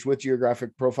killers with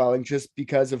geographic profiling just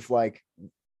because of like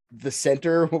the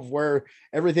center of where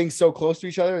everything's so close to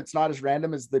each other. It's not as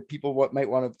random as the people what might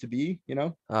want it to be, you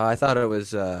know? I thought it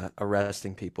was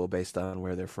arresting people based on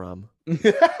where they're from.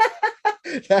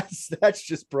 That's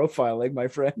just profiling, my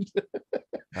friend.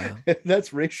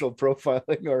 That's racial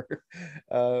profiling or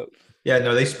Yeah,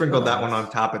 no, they sprinkled that one on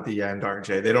top at the end,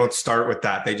 RJ. They don't start with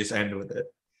that. They just end with it.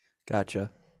 Gotcha.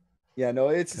 Yeah, no,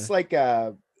 it's like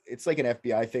an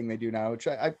FBI thing they do now, which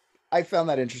I found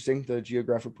that interesting, the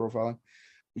geographic profiling.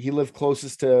 He lived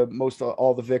closest to most of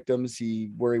all the victims,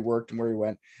 where he worked and where he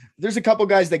went. There's a couple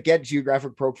guys that get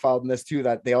geographic profiled in this too,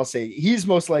 that they all say he's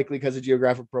most likely because of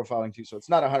geographic profiling too. So it's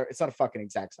not a fucking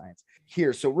exact science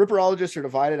here. So Ripperologists are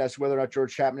divided as to whether or not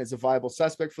George Chapman is a viable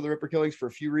suspect for the Ripper killings for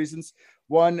a few reasons.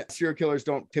 One, serial killers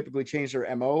don't typically change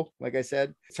their MO. Like I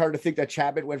said, it's hard to think that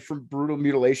Chapman went from brutal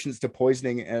mutilations to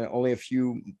poisoning and only a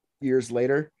few years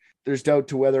later. There's doubt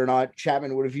to whether or not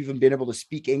Chapman would have even been able to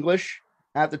speak English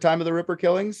at the time of the Ripper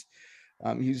killings.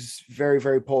 He's very,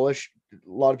 very Polish. A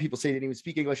lot of people say he didn't even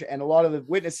speak English. And a lot of the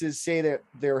witnesses say that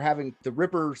they're having the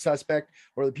Ripper suspect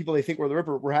or the people they think were the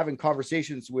Ripper were having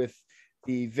conversations with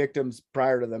the victims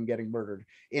prior to them getting murdered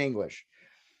in English.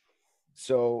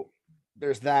 So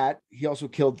there's that. He also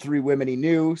killed 3 women he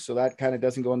knew. So that kind of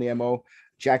doesn't go in the MO.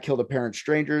 JAcck killed apparent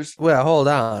strangers. Well, hold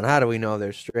on. How do we know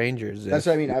they're strangers? That's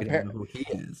what I mean. We don't know who he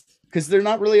is. Because they're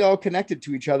not really all connected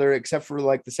to each other except for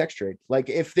like the sex trade. Like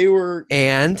if they were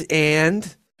and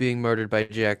being murdered by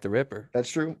JAcck the Ripper. That's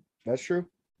true.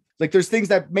 Like there's things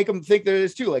that make them think there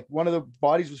is too. Like one of the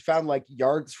bodies was found like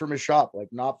yards from his shop, like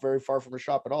not very far from his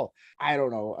shop at all. I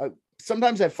don't know.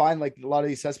 Sometimes I find like a lot of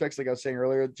these suspects, like I was saying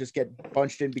earlier, just get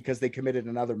bunched in because they committed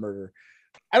another murder.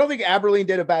 I don't think Aberline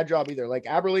did a bad job either. Like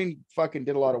Aberline fucking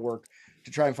did a lot of work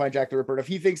to try and find JAcck the Ripper. And if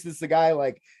he thinks this is the guy,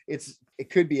 like it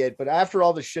could be it. But after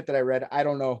all the shit that I read, I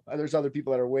don't know. There's other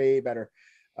people that are way better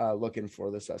looking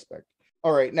for the suspect.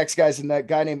 All right, next guy's in that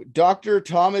guy named Dr.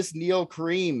 Thomas Neil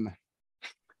Cream.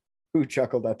 Who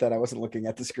chuckled at that? I wasn't looking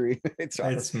at the screen.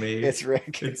 It's me. It's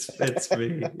Rick. It's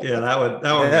me. Yeah, that one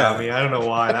got me. I don't know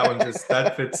why. That one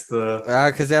that fits the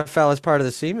because that fella's part of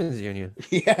the Seamen's Union.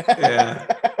 Yeah.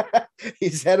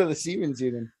 He's head of the Seamen's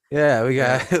Union. Yeah, we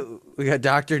got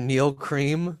Dr. Neil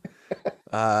Cream.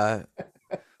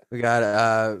 We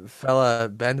got fella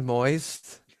Ben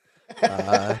Moist.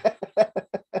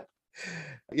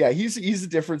 Yeah, he's a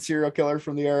different serial killer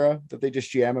from the era that they just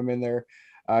jam him in there.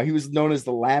 He was known as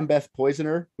the Lambeth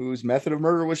poisoner, whose method of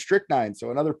murder was strychnine.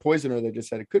 So another poisoner, they just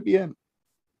said it could be him.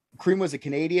 Cream was a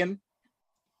Canadian.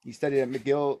 He studied at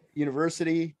McGill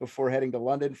University before heading to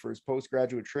London for his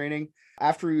postgraduate training.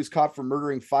 After he was caught for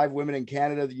murdering 5 women in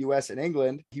Canada, the US, and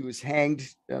England, he was hanged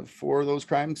for those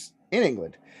crimes in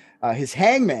England. His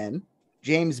hangman,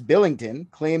 James Billington,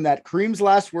 claimed that Cream's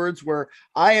last words were,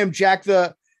 "I am JAcck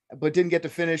the," but didn't get to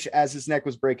finish as his neck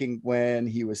was breaking when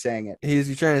he was saying it.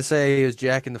 He's trying to say he was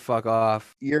jacking the fuck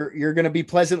off. You're going to be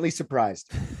pleasantly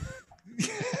surprised.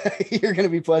 You're going to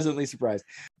be pleasantly surprised.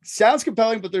 Sounds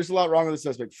compelling, but there's a lot wrong with the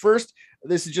suspect. First,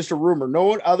 this is just a rumor.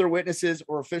 No other witnesses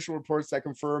or official reports that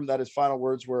confirm that his final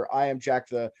words were, "I am JAcck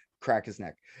the," crack his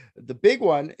neck. The big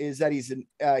one is that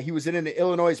he was in an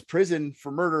Illinois prison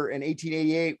for murder in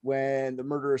 1888 when the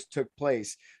murders took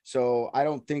place. So I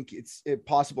don't think it's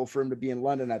possible for him to be in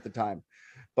London at the time.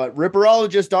 But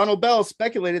Ripperologist Donald Bell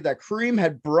speculated that Cream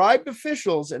had bribed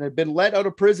officials and had been let out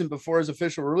of prison before his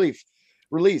official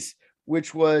release.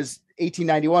 which was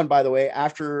 1891, by the way,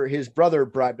 after his brother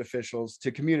bribed officials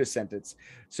to commute his sentence.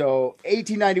 So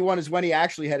 1891 is when he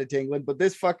actually headed to England. But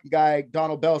this fucking guy,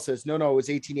 Donald Bell, says, no, it was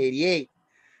 1888.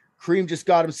 Cream just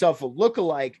got himself a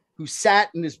lookalike who sat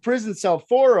in his prison cell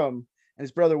for him. And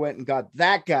his brother went and got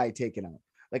that guy taken out.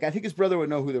 Like, I think his brother would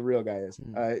know who the real guy is.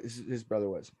 His brother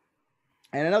was.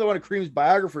 And another one of Cream's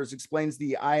biographers explains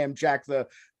the I am Jack the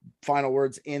final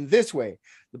words in this way.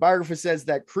 The biographer says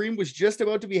that Cream was just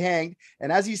about to be hanged,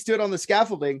 and as he stood on the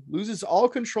scaffolding, loses all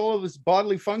control of his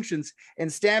bodily functions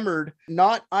and stammered,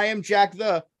 not I am Jack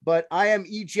the, but I am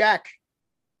JAcck.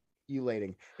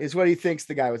 Ulating is what he thinks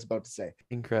the guy was about to say.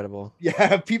 Incredible.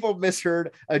 Yeah, people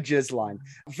misheard a jizz line.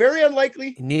 Very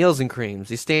unlikely. He kneels in creams.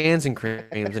 He stands in creams,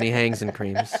 and he hangs in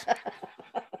creams.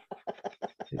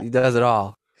 He does it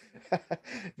all.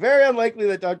 Very unlikely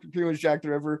that Dr. Cream was Jack the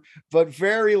Ripper, but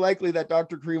very likely that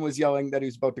Dr. Cream was yelling that he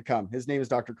was about to come. His name is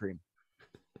Dr. Cream.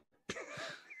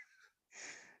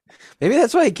 Maybe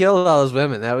that's why he killed all those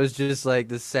women. That was just like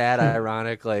the sad,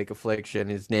 ironic, like affliction.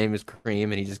 His name is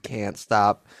Cream, and he just can't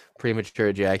stop premature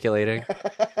ejaculating.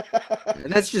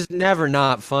 And that's just never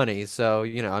not funny. So,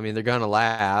 you know, I mean, they're gonna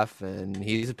laugh, and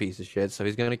he's a piece of shit, so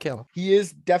he's gonna kill him. He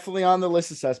is definitely on the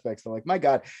list of suspects. They're like, my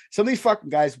God, some of these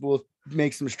fucking guys will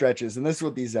make some stretches, and this is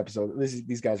what these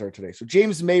guys are today. So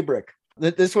James Maybrick.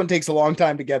 This one takes a long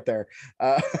time to get there.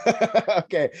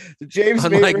 Okay, so James,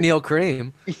 unlike Maybrick, Neil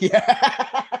Cream,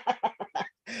 yeah.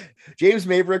 James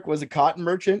Maybrick was a cotton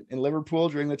merchant in Liverpool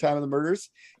during the time of the murders.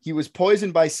 He was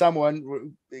poisoned by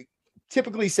someone,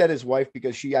 typically said his wife,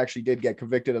 because she actually did get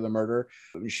convicted of the murder.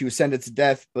 She was sentenced to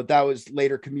death, but that was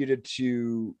later commuted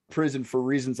to prison for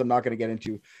reasons I'm not going to get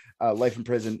into. Life in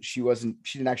prison. She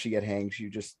didn't actually get hanged. She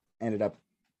just ended up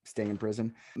staying in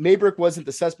prison. Maybrick wasn't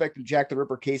the suspect in Jack the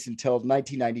Ripper case until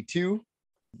 1992.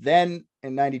 Then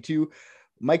in 92,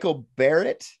 Michael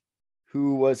Barrett,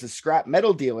 who was a scrap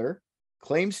metal dealer,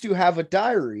 claims to have a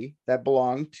diary that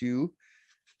belonged to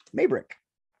Maybrick.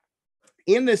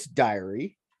 In this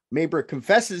diary, Maybrick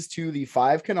confesses to the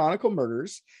 5 canonical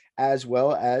murders as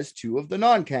well as 2 of the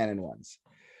non-canon ones.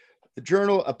 The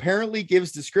journal apparently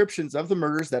gives descriptions of the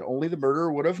murders that only the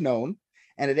murderer would have known,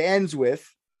 and it ends with,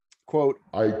 quote,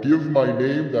 I give my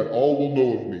name that all will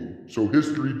know of me, so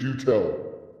history do tell.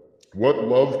 What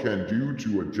love can do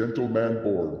to a gentleman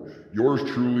born. Yours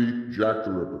truly, Jack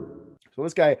the Ripper. So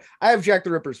this guy, I have Jack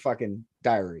the Ripper's fucking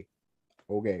diary.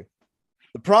 Okay.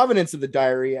 The provenance of the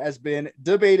diary has been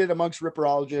debated amongst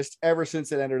ripperologists ever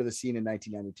since it entered the scene in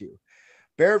 1992.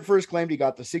 Barrett first claimed he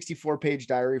got the 64-page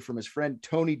diary from his friend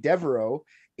Tony Devereaux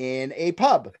in a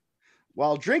pub.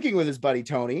 While drinking with his buddy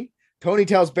Tony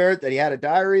tells Barrett that he had a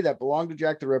diary that belonged to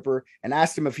Jack the Ripper and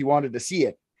asked him if he wanted to see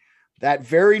it. That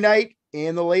very night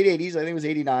in the late 80s, I think it was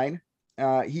 89,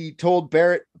 he told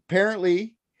Barrett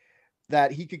apparently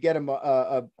that he could get him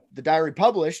the diary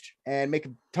published and make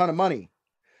a ton of money.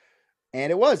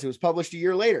 And it was published a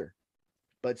year later.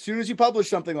 But as soon as you publish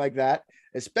something like that,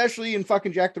 especially in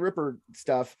fucking Jack the Ripper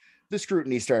stuff, the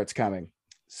scrutiny starts coming.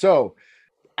 So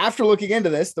after looking into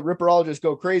this, the ripperologists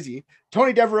go crazy.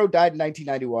 Tony Devereaux died in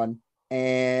 1991.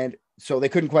 And so they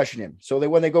couldn't question him. So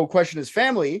when they go question his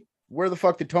family, where the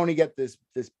fuck did Tony get this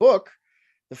book?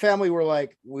 The family were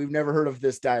like, we've never heard of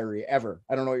this diary ever.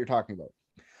 I don't know what you're talking about.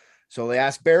 So they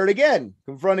asked Barrett again,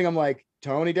 confronting him like,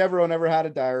 Tony Devereaux never had a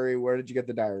diary. Where did you get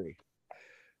the diary?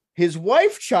 His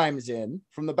wife chimes in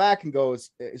from the back and goes,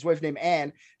 his wife's name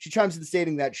Anne, she chimes in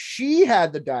stating that she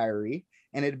had the diary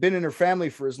and it had been in her family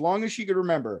for as long as she could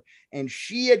remember. And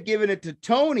she had given it to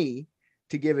Tony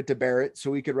to give it to Barrett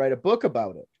so he could write a book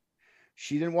about it.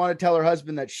 She didn't want to tell her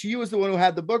husband that she was the one who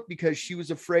had the book because she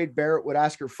was afraid Barrett would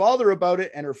ask her father about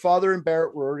it, and her father and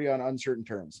Barrett were already on uncertain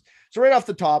terms. So right off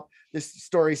the top, this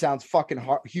story sounds fucking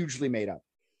hugely made up.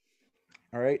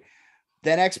 All right.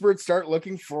 Then experts start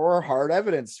looking for hard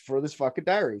evidence for this fucking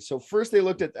diary. So first they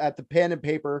looked at the pen and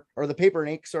paper, or the paper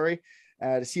and ink,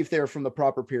 to see if they were from the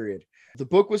proper period. The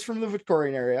book was from the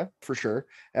Victorian era, for sure.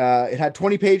 It had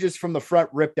 20 pages from the front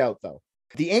ripped out, though.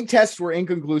 The ink tests were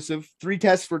inconclusive. 3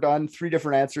 tests were done, 3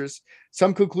 different answers.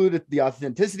 Some concluded the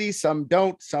authenticity, some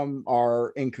don't, some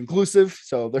are inconclusive.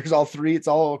 So there's all 3. It's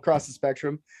all across the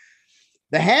spectrum.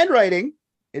 The handwriting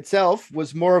itself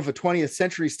was more of a 20th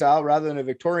century style rather than a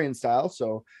Victorian style.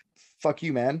 So fuck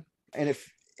you, man. And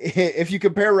if you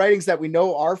compare writings that we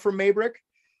know are from Maybrick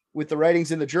with the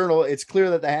writings in the journal, it's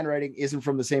clear that the handwriting isn't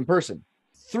from the same person.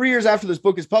 3 years after this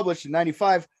book is published in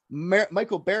 95,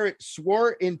 Michael Barrett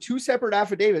swore in 2 separate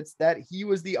affidavits that he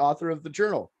was the author of the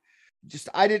journal.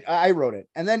 I wrote it.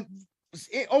 And then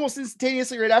almost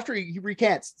instantaneously right after, he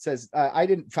recants, says, I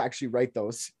didn't actually write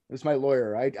those. It was my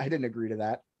lawyer. I didn't agree to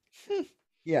that.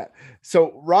 Yeah.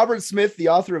 So Robert Smith, the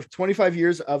author of 25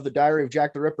 years of the Diary of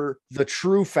Jack the Ripper, the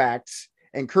true facts,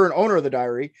 and current owner of the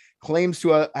diary, claims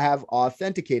to have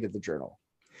authenticated the journal.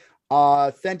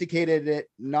 Authenticated it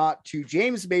not to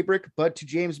James Maybrick, but to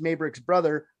James Maybrick's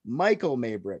brother, Michael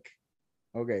Maybrick.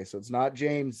 Okay, so it's not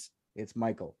James, it's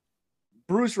Michael.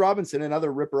 Bruce Robinson,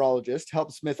 another ripperologist,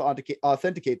 helped Smith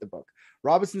authenticate the book.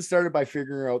 Robinson started by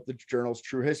figuring out the journal's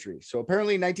true history. So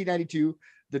apparently in 1992,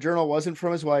 the journal wasn't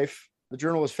from his wife. The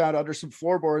journal was found under some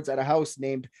floorboards at a house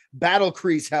named Battle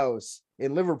Crease House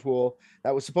in Liverpool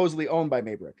that was supposedly owned by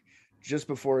Maybrick just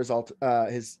before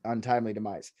his untimely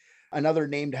demise. Another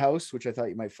named house, which I thought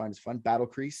you might find is fun, Battle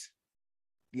Crease.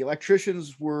 The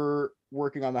electricians were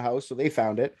working on the house, so they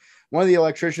found it. One of the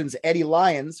electricians, Eddie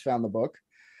Lyons, found the book.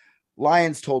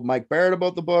 Lyons told Mike Barrett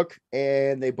about the book,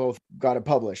 and they both got it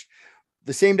published.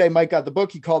 The same day Mike got the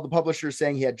book, he called the publisher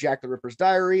saying he had Jack the Ripper's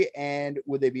diary and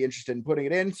would they be interested in putting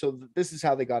it in. So this is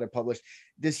how they got it published.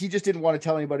 He just didn't want to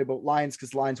tell anybody about Lyons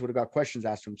because Lyons would have got questions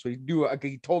asked him. So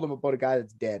he told him about a guy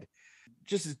that's dead.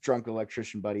 Just his drunk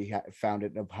electrician buddy found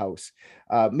it in a house.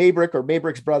 Maybrick or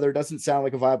Maybrick's brother doesn't sound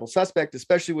like a viable suspect,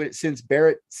 especially since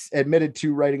Barrett admitted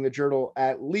to writing the journal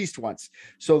at least once.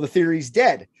 So the theory's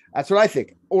dead. That's what I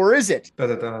think. Or is it?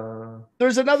 Da-da-da.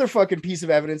 There's another fucking piece of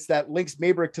evidence that links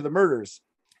Maybrick to the murders.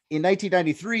 In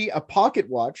 1993, a pocket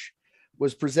watch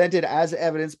was presented as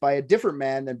evidence by a different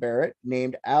man than Barrett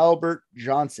named Albert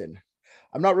Johnson.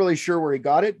 I'm not really sure where he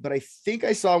got it, but I think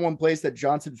I saw one place that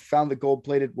Johnson found the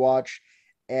gold-plated watch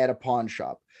at a pawn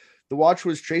shop. The watch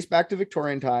was traced back to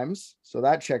Victorian times, so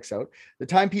that checks out. The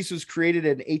timepiece was created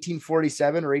in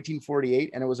 1847 or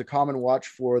 1848, and it was a common watch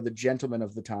for the gentlemen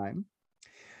of the time.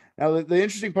 Now, the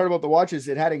interesting part about the watch is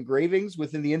it had engravings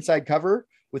within the inside cover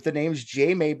with the names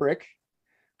J. Maybrick,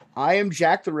 I am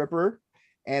Jack the Ripper,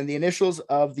 and the initials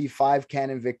of the 5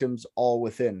 Cannon victims all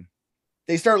within.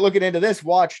 They start looking into this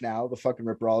watch now, the fucking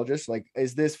ripperologist, like,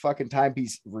 is this fucking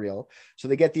timepiece real? So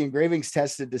they get the engravings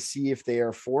tested to see if they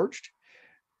are forged.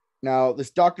 Now,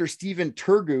 this Dr. Stephen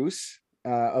Turgoose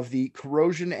of the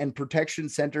Corrosion and Protection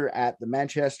Center at the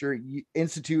Manchester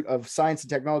Institute of Science and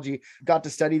Technology got to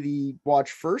study the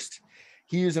watch first.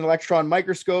 He used an electron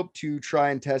microscope to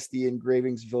try and test the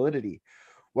engravings' validity.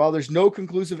 While there's no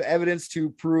conclusive evidence to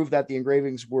prove that the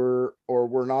engravings were or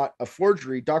were not a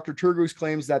forgery, Dr. Turgoose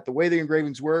claims that the way the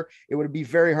engravings were, it would be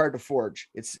very hard to forge.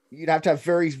 You'd have to have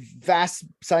very vast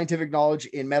scientific knowledge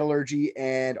in metallurgy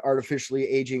and artificially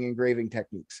aging engraving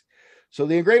techniques. So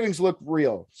the engravings look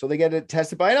real. So they get it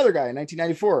tested by another guy in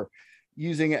 1994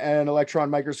 using an electron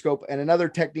microscope and another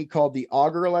technique called the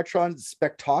auger electron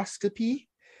spectroscopy.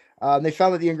 They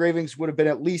found that the engravings would have been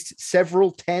at least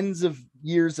several tens of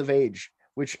years of age,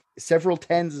 which several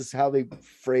tens is how they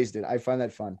phrased it. I find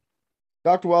that fun.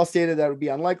 Dr. Wells stated that it would be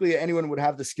unlikely anyone would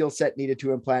have the skill set needed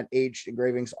to implant aged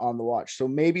engravings on the watch. So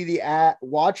maybe the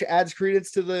watch adds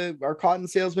credence to our cotton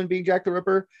salesman being Jack the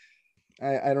Ripper.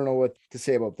 I don't know what to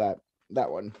say about that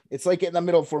one. It's like in the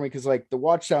middle for me because like the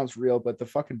watch sounds real, but the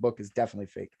fucking book is definitely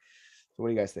fake. So what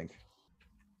do you guys think?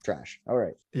 Trash. All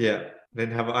right. Yeah, I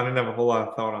didn't have a whole lot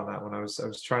of thought on that one. I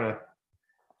was trying to.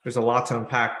 There's a lot to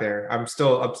unpack there. I'm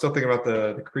still thinking about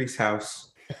the Crease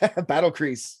house. Battle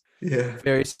Crease. Yeah.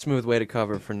 Very smooth way to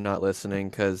cover for not listening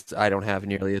because I don't have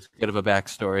nearly as good of a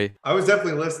backstory. I was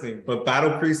definitely listening, but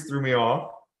Battle Crease threw me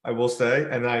off, I will say,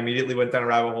 and then I immediately went down a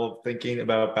rabbit hole thinking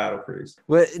about Battle Crease.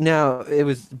 Well, now it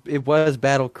was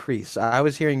Battle Crease. I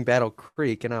was hearing Battle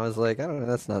Creek, and I was like, I don't know,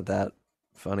 that's not that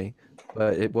funny,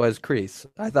 but it was Crease.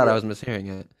 I thought I was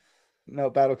mishearing it.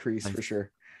 No, Battle Crease Nice. for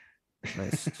sure.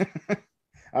 Nice.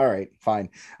 All right, fine.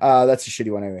 That's a shitty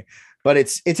one anyway. But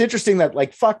it's interesting that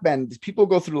like fuck man, people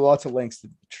go through lots of lengths to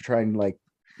try and like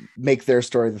make their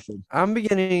story the thing. I'm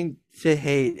beginning to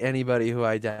hate anybody who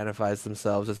identifies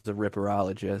themselves as a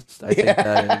ripperologist. I think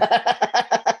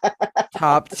that is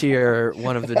top tier,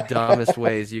 one of the dumbest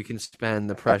ways you can spend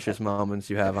the precious moments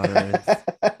you have on Earth.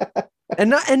 And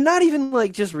not even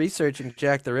like just researching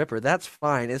Jack the Ripper. That's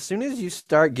fine. As soon as you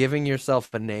start giving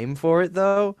yourself a name for it,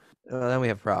 though, then we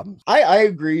have problems. I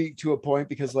agree to a point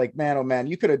because like, man, oh man,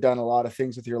 you could have done a lot of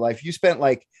things with your life. You spent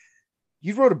like,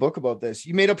 you wrote a book about this.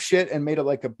 You made up shit and made it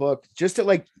like a book just to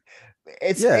like,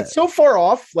 it's so far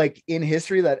off like in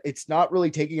history that it's not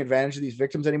really taking advantage of these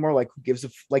victims anymore. Like who gives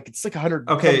like, it's like 100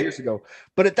 years ago,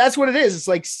 but that's what it is. It's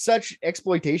like such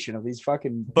exploitation of these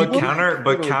fucking. But counter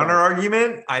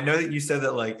argument. I know that you said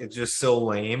that like, it's just so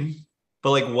lame,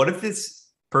 but like, what if this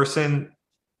person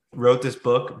wrote this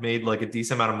book, made like a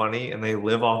decent amount of money, and they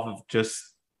live off of just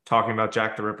talking about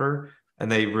Jack the Ripper,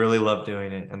 and they really love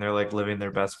doing it, and they're like living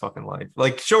their best fucking life.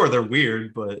 Like, sure, they're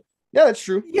weird, but Yeah, that's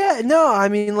true. Yeah, no, I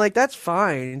mean, like, that's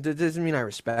fine. That doesn't mean I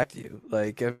respect you.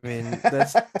 Like, I mean,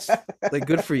 that's like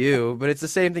good for you, but it's the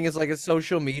same thing as like a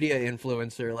social media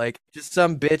influencer, like just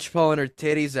some bitch pulling her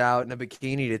titties out in a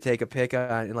bikini to take a pic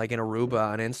on, like, in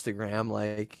Aruba on Instagram,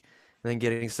 like, and then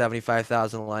getting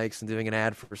 75,000 likes and doing an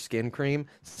ad for skin cream.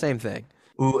 Same thing.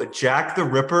 Ooh, a Jack the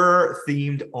Ripper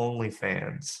themed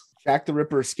OnlyFans. Jack the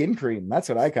Ripper skin cream. That's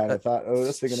what I kind of thought. Oh,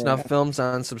 this thing. Snuff films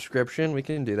on subscription. We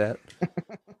can do that.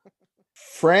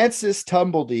 Francis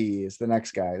Tumbledy is the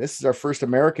next guy. This is our first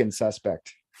American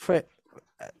suspect.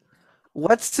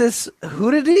 What's this?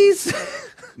 Hoodities?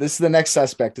 This is the next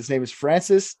suspect. His name is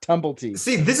Francis Tumblety.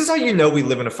 See, this is how you know we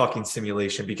live in a fucking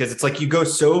simulation, because it's like you go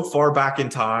so far back in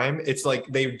time. It's like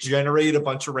they generate a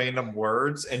bunch of random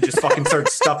words and just fucking start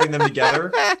stuffing them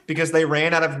together because they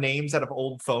ran out of names out of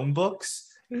old phone books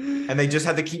and they just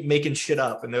had to keep making shit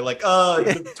up. And they're like,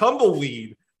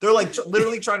 tumbleweed. They're like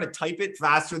literally trying to type it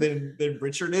faster than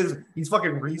Richard is. He's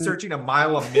fucking researching a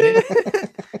mile a minute.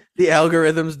 The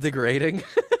algorithm's degrading.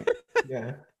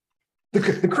 Yeah.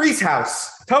 The Crease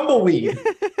House, tumbleweed.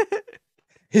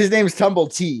 His name's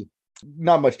Tumblety.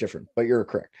 Not much different, but you're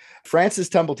correct. Francis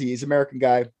Tumblety, he's an American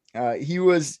guy. He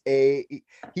was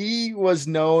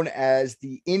known as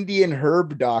the Indian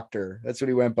herb doctor. That's what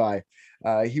he went by.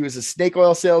 He was a snake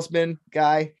oil salesman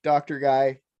guy, doctor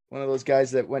guy, one of those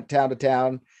guys that went town to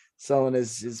town selling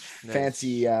his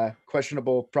fancy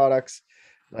questionable products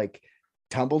like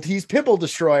Tumblety's Pimple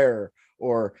Destroyer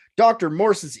or Dr.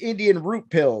 Morse's Indian root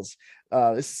pills.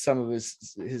 This is some of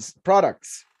his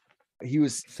products. He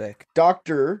was sick.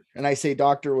 Doctor, and I say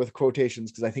doctor with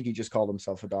quotations because I think he just called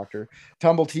himself a doctor.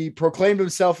 Tumblety proclaimed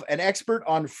himself an expert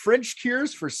on French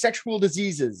cures for sexual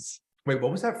diseases. Wait,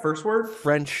 what was that first word?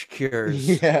 French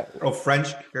cures. Yeah. Oh,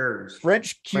 French cures.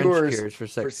 French cures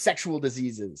for sexual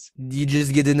diseases. You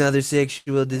just get another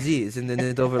sexual disease, and then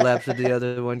it overlaps with the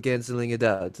other one, canceling it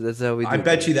out. So that's how we do I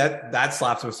bet you that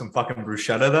slaps with some fucking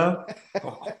bruschetta, though.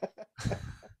 Oh.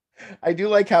 I do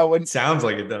like how when sounds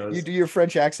like it does. You do your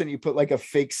French accent, you put like a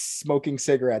fake smoking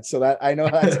cigarette, so that I know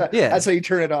that's that's how you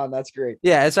turn it on. That's great.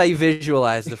 Yeah, that's how you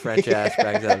visualize the French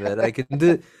aspect of it. I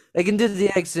can do the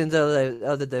accent all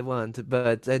that I want,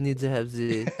 but I need to have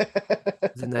the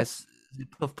nice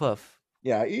puff puff.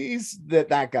 Yeah, he's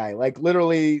that guy. Like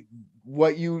literally,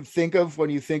 what you think of when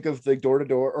you think of the door to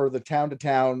door or the town to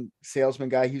town salesman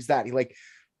guy. He's that. He like.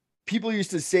 People used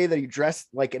to say that he dressed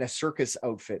like in a circus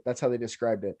outfit. That's how they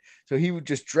described it. So he would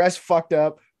just dress fucked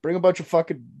up, bring a bunch of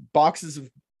fucking boxes of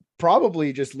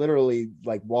probably just literally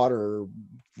like water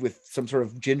with some sort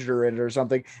of ginger in it or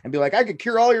something and be like, I could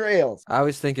cure all your ails. I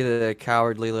always think of the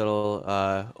cowardly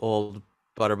little old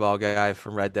butterball guy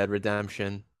from Red Dead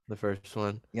Redemption, the first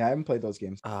one. Yeah, I haven't played those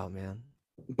games. Oh, man.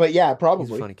 But yeah, probably.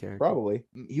 He's a funny character. Probably.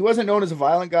 He wasn't known as a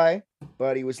violent guy,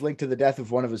 but he was linked to the death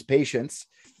of one of his patients.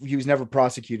 He was never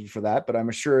prosecuted for that, but I'm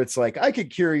sure it's like, I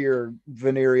could cure your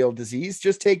venereal disease.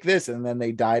 Just take this. And then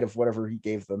they died of whatever he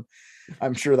gave them.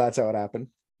 I'm sure that's how it happened.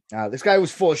 This guy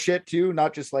was full of shit too,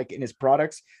 not just like in his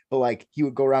products, but like he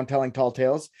would go around telling tall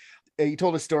tales. He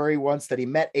told a story once that he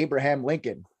met Abraham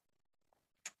Lincoln.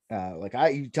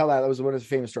 You tell that was one of his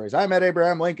famous stories. I met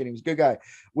Abraham Lincoln. He was a good guy,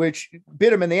 which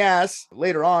bit him in the ass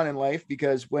later on in life,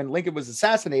 because when Lincoln was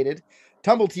assassinated,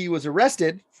 Tumblety was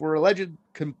arrested for alleged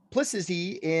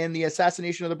complicity in the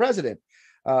assassination of the president.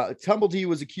 Tumblety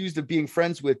was accused of being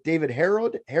friends with David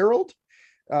Harold.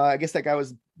 I guess that guy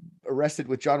was arrested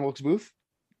with John Wilkes Booth.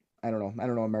 I don't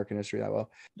know American history that well.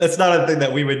 That's not a thing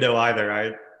that we would know either.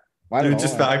 I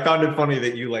found it funny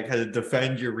that you like had to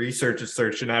defend your research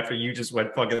assertion after you just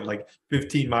went fucking like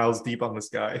 15 miles deep on this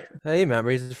guy. Hey,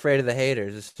 remember, he's afraid of the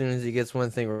haters. As soon as he gets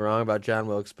one thing wrong about John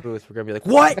Wilkes Booth, we're gonna be like,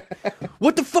 "What?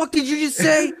 What the fuck did you just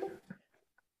say?"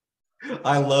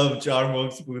 I love John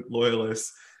Wilkes Booth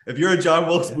loyalists. If you're a John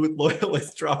Wilkes Booth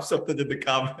loyalist, drop something in the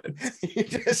comments.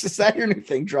 Is that your new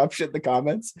thing? Drop shit in the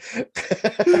comments.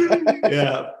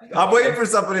 Yeah, I'm waiting for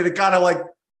somebody to kind of like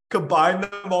combine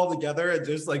them all together and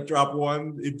just like drop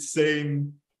one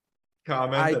insane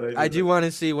comment. I do want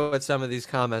to see what some of these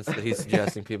comments that he's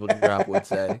suggesting people to drop would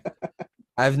say.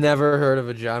 I've never heard of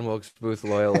a John Wilkes Booth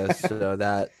loyalist, so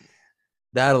that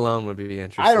alone would be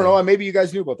interesting. I don't know. Maybe you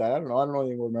guys knew about that. I don't know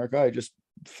anything about America. I just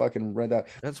fucking read that.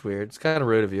 That's weird. It's kind of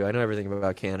rude of you. I know everything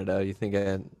about Canada. You think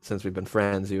since we've been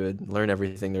friends, you would learn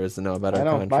everything there is to know about our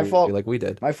country. My fault. Like we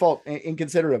did. My fault.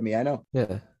 Inconsiderate of me. I know.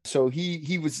 Yeah. So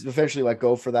he was eventually let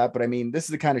go for that. But I mean, this is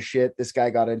the kind of shit this guy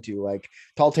got into, like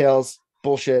tall tales,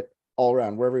 bullshit all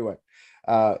around, wherever he went.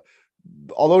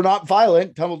 Although not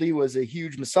violent, Tumblety was a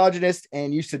huge misogynist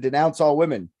and used to denounce all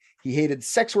women. He hated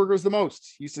sex workers the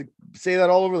most. He used to say that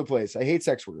all over the place. I hate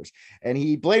sex workers. And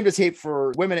he blamed his hate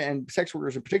for women and sex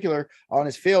workers in particular on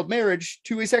his failed marriage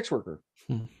to a sex worker.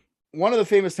 One of the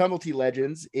famous Tumblety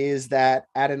legends is that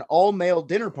at an all-male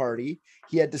dinner party,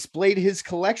 he had displayed his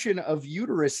collection of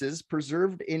uteruses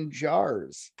preserved in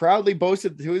jars. Proudly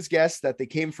boasted to his guests that they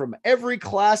came from every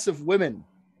class of women.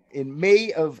 In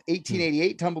May of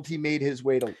 1888, Tumblety made his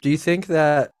way to... Do you think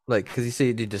that, like, because you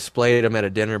said he displayed them at a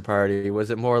dinner party, was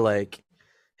it more like,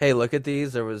 hey, look at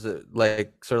these, or was it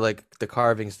like sort of like the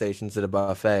carving stations at a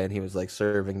buffet, and he was like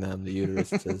serving them the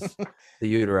uteruses,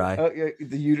 the uteri?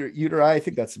 The uteri, I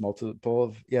think that's multiple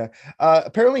of, yeah.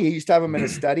 Apparently, he used to have them in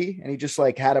his study, and he just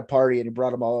like had a party, and he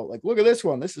brought them all out. Like, look at this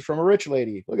one. This is from a rich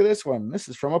lady. Look at this one. This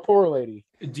is from a poor lady.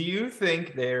 Do you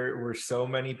think there were so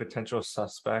many potential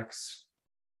suspects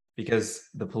because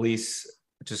the police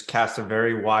just cast a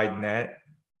very wide net?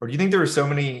 Or do you think there were so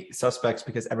many suspects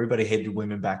because everybody hated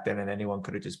women back then and anyone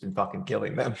could have just been fucking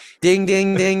killing them? Ding,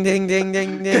 ding, ding, ding, ding,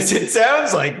 ding, ding. Because it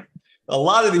sounds like a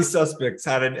lot of these suspects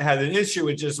had an issue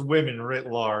with just women writ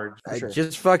large. I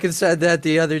just fucking said that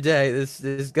the other day.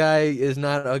 This guy is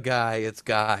not a guy, it's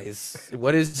guys.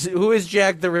 Who is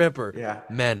JAcck the Ripper? Yeah.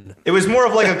 Men. It was more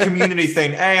of like a community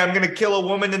thing. Hey, I'm gonna kill a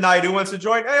woman tonight. Who wants to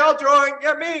join? Hey, I'll join.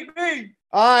 Yeah, me.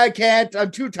 I can't.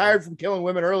 I'm too tired from killing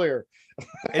women earlier.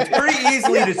 It's pretty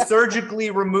easily to surgically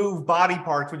remove body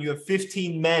parts when you have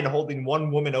 15 men holding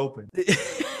one woman open.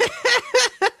 That's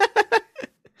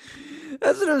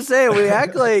what I'm saying. We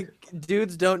act like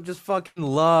dudes don't just fucking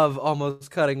love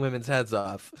almost cutting women's heads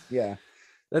off. Yeah.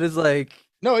 That is like...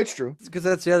 No, it's true. Because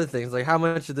that's the other thing. It's like how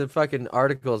much of the fucking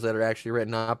articles that are actually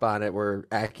written up on it were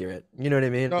accurate. You know what I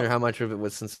mean? No, or how much of it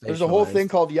was sensationalized. There's a whole thing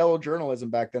called yellow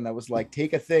journalism back then that was like,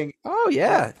 take a thing. Oh,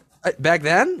 yeah. Back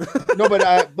then? No,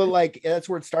 but like that's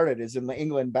where it started, is in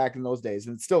England back in those days,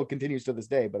 and it still continues to this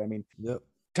day. But I mean, yep.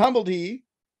 Tumblety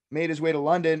made his way to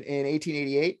London in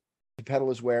 1888 to peddle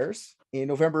his wares. In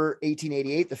November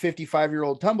 1888, the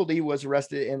 55-year-old Tumblety was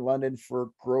arrested in London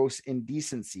for gross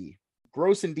indecency.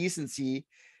 Gross indecency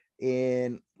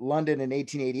in London in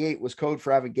 1888 was code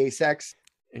for having gay sex.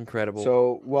 Incredible.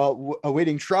 So while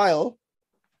awaiting trial,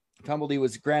 Tumblety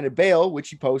was granted bail, which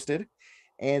he posted.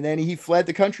 And then he fled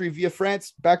the country via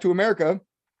France back to America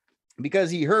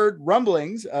because he heard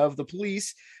rumblings of the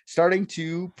police starting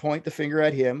to point the finger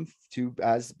at him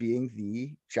as being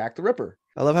the JAcck the Ripper.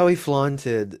 I love how he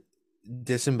flaunted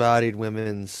disembodied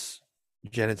women's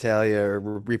genitalia or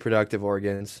reproductive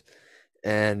organs,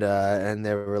 and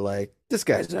they were like, "This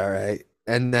guy's all right."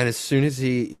 And then as soon as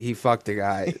he fucked the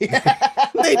guy,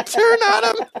 they turn on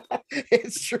him.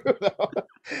 It's true though,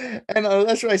 and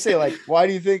that's what I say. Like, why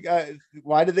do you think?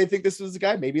 Why did they think this was the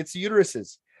guy? Maybe it's the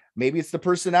uteruses. Maybe it's the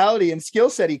personality and skill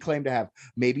set he claimed to have.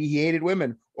 Maybe he hated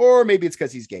women, or maybe it's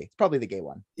because he's gay. It's probably the gay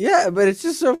one. Yeah, but it's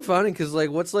just so funny because, like,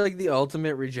 what's like the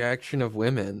ultimate rejection of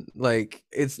women? Like,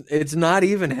 it's not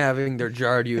even having their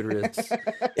jarred uterus.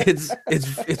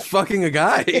 it's fucking a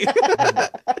guy.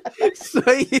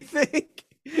 So you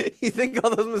think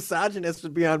all those misogynists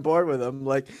would be on board with him?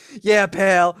 Like, yeah,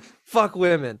 pal, fuck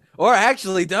women, or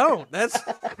actually don't. That's.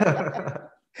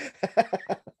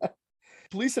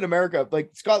 Police in America, like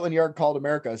Scotland Yard called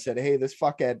America, said, hey, this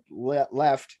fuckhead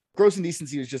left. Gross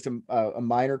indecency was just a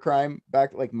minor crime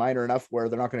back, like minor enough where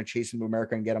they're not going to chase him to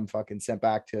America and get him fucking sent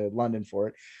back to London for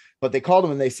it. But they called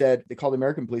him and they called the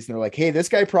American police and they're like, hey, this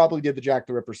guy probably did the JAcck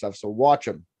the Ripper stuff, so watch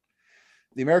him.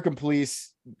 The American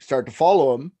police start to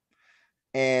follow him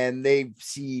and they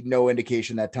see no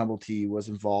indication that Tumblety was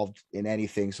involved in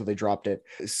anything, so they dropped it.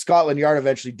 Scotland Yard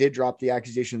eventually did drop the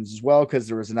accusations as well because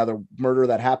there was another murder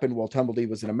that happened while Tumblety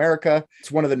was in America.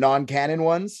 It's one of the non-canon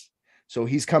ones, so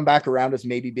he's come back around as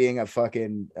maybe being a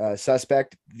fucking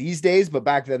suspect these days, but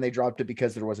back then they dropped it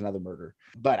because there was another murder.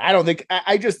 But I don't think,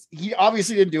 he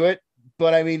obviously didn't do it,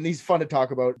 but I mean, he's fun to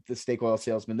talk about, the snake oil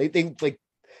salesman.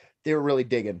 They were really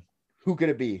digging. Who could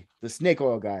it be? The snake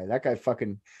oil guy. That guy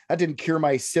that didn't cure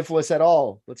my syphilis at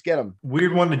all. Let's get him.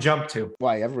 Weird one to jump to.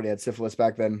 Why? Everybody had syphilis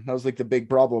back then. That was like the big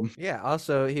problem. Yeah.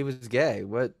 Also, he was gay.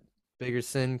 What bigger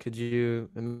sin could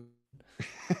you?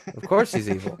 Of course he's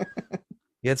evil.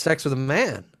 He had sex with a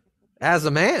man. As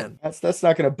a man. That's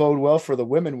not going to bode well for the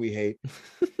women we hate.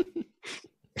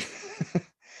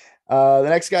 The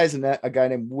next guy is a guy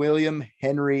named William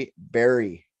Henry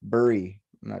Bury.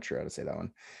 I'm not sure how to say that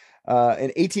one. In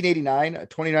 1889, a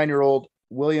 29-year-old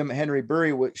William Henry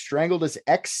Bury strangled his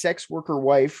ex-sex worker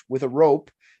wife with a rope,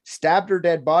 stabbed her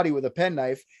dead body with a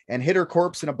penknife, and hid her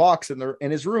corpse in a box in their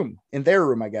room,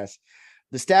 I guess.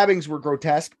 The stabbings were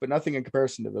grotesque, but nothing in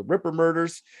comparison to the Ripper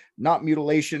murders. Not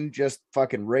mutilation, just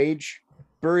fucking rage.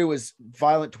 Burry was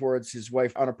violent towards his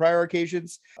wife on a prior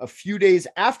occasions. A few days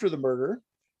after the murder,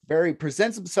 Barry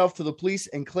presents himself to the police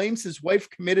and claims his wife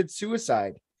committed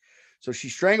suicide. So she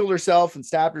strangled herself and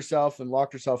stabbed herself and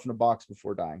locked herself in a box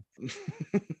before dying.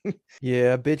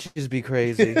 Yeah, bitches be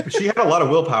crazy. But she had a lot of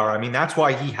willpower. I mean, that's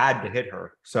why he had to hit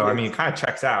her. So, I mean, it kind of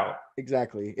checks out.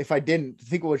 Exactly. If I didn't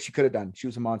think of what she could have done, she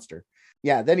was a monster.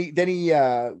 Yeah. Then he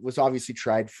was obviously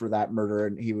tried for that murder,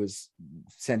 and he was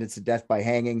sentenced to death by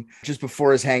hanging. Just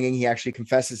before his hanging, he actually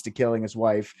confesses to killing his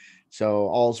wife. So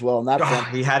all's well in that front.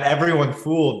 He had everyone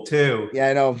fooled too. Yeah,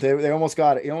 I know. They almost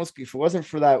got it. If it wasn't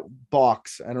for that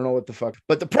box, I don't know what the fuck.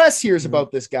 But the press hears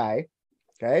about this guy.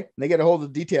 Okay. And they get a hold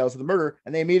of the details of the murder,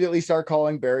 and they immediately start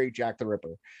calling Barry Jack the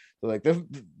Ripper. They're like, they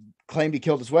claimed he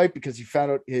killed his wife because he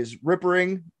found out his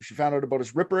rippering. She found out about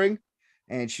his rippering,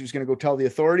 and she was going to go tell the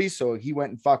authorities. So he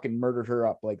went and fucking murdered her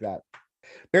up like that.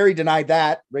 Barry denied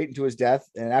that right into his death.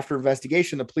 And after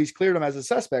investigation, the police cleared him as a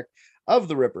suspect of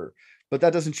the Ripper. But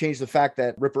that doesn't change the fact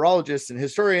that ripperologists and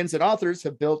historians and authors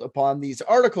have built upon these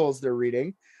articles they're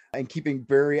reading and keeping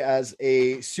Barry as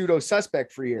a pseudo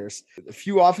suspect for years. A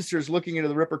few officers looking into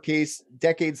the Ripper case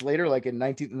decades later, like in the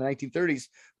 1930s,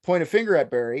 point a finger at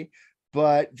Barry,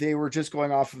 but they were just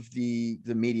going off of the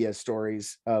media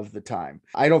stories of the time.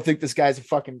 I don't think this guy's a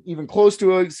fucking even close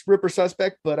to a Ripper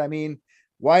suspect, but I mean,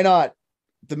 why not?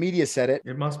 The media said it.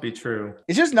 It must be true.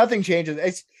 It's just nothing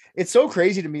changes. It's so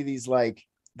crazy to me. These like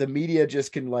the media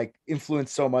just can like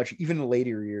influence so much, even in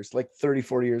later years, like 30,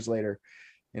 40 years later.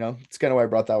 You know, it's kind of why I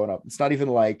brought that one up. It's not even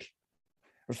like,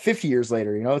 or 50 years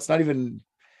later, you know, it's not even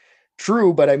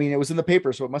true, but I mean, it was in the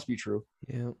paper, so it must be true.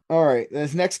 Yeah. All right.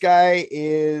 This next guy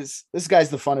this guy's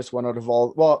the funnest one out of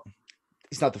all. Well,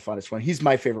 he's not the funnest one. He's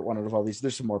my favorite one out of all these.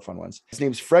 There's some more fun ones. His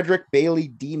name's Frederick Bailey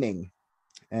Deeming.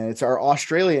 And it's our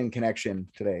Australian connection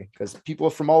today, because people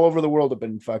from all over the world have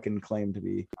been fucking claimed to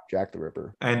be Jack the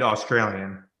Ripper. And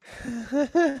Australian.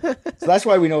 So that's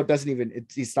why we know it doesn't even,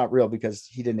 it's not real, because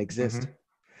he didn't exist. Mm-hmm.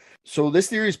 So this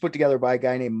theory is put together by a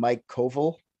guy named Mike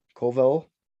Colville. Colville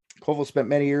spent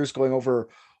many years going over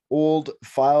old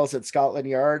files at Scotland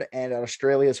Yard and at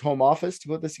Australia's Home Office to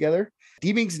put this together.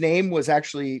 Deeming's name was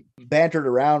actually bantered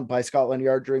around by Scotland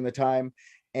Yard during the time.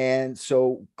 And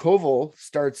so Colville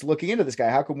starts looking into this guy.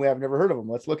 How come we have never heard of him?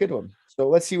 Let's look into him. So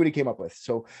let's see what he came up with.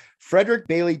 So Frederick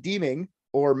Bailey Deeming,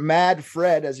 or Mad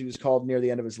Fred, as he was called near the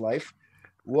end of his life,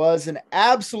 was an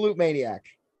absolute maniac.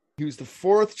 He was the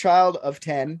fourth child of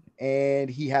 10, and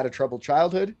he had a troubled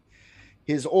childhood.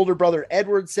 His older brother,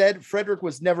 Edward, said, Frederick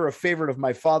was never a favorite of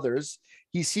my father's.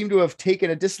 He seemed to have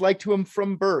taken a dislike to him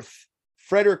from birth.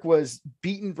 Frederick was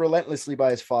beaten relentlessly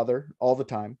by his father all the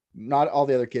time. Not all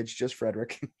the other kids, just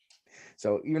Frederick.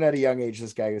 So even at a young age,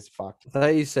 this guy is fucked. I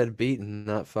thought you said beaten,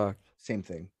 not fucked. Same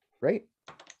thing, right?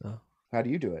 Oh. How do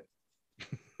you do it?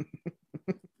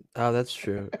 Oh, that's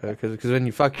true. Because when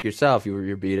you fuck yourself,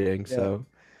 you're beating. Yeah. So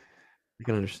I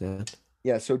can understand.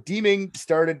 Yeah, so Deeming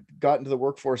got into the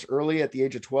workforce early at the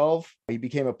age of 12. He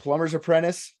became a plumber's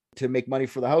apprentice to make money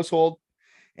for the household.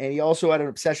 And he also had an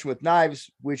obsession with knives,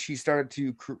 which he started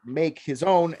to make his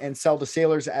own and sell to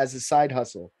sailors as a side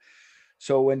hustle.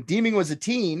 So when Deeming was a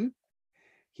teen,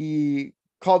 he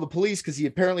called the police because he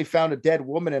apparently found a dead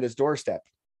woman at his doorstep.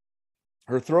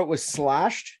 Her throat was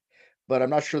slashed, but I'm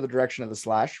not sure the direction of the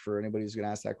slash for anybody who's going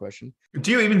to ask that question.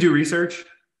 Do you even do research?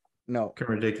 No.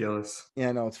 Ridiculous.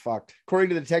 Yeah, no, it's fucked. According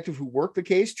to the detective who worked the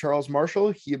case, Charles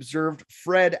Marshall, he observed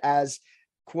Fred as,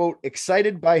 quote,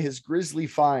 excited by his grisly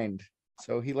find.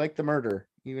 So he liked the murder,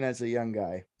 even as a young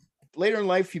guy. Later in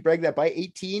life, he bragged that by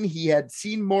 18, he had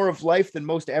seen more of life than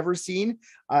most ever seen.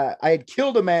 I had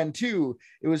killed a man too.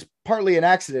 It was partly an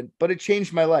accident, but it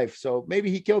changed my life. So maybe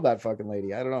he killed that fucking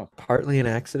lady. I don't know. Partly an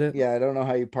accident? Yeah, I don't know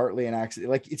how you partly an accident.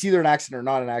 Like, it's either an accident or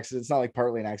not an accident. It's not like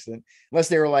partly an accident. Unless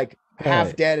they were like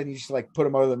half dead and you just like put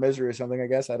them out of the misery or something, I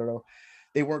guess. I don't know.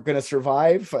 They weren't going to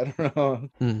survive. I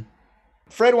don't know.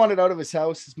 Fred wanted out of his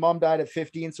house. His mom died at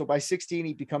 15. So by 16,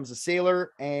 he becomes a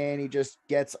sailor and he just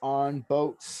gets on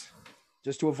boats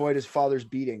just to avoid his father's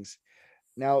beatings.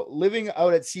 Now, living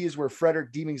out at sea is where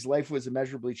Frederick Deeming's life was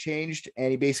immeasurably changed, and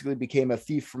he basically became a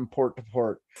thief from port to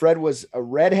port. Fred was a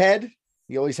redhead.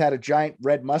 He always had a giant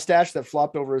red mustache that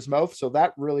flopped over his mouth, so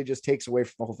that really just takes away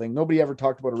from the whole thing. Nobody ever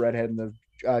talked about a redhead in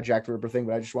the Jack the Ripper thing,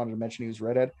 but I just wanted to mention he was a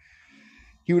redhead.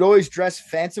 He would always dress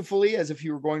fancifully as if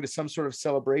he were going to some sort of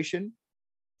celebration.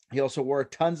 He also wore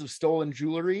tons of stolen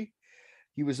jewelry.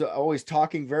 He was always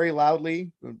talking very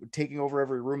loudly, taking over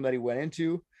every room that he went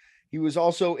into. He was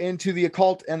also into the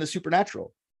occult and the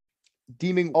supernatural.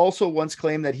 Deeming also once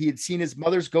claimed that he had seen his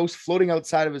mother's ghost floating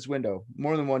outside of his window.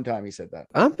 More than one time he said that.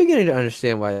 I'm beginning to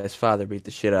understand why his father beat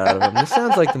the shit out of him. This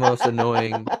sounds like the most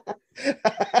annoying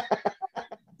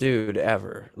dude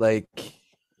ever. Like,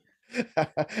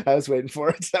 I was waiting for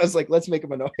it. I was like, let's make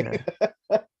him annoying.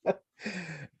 yeah.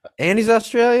 And he's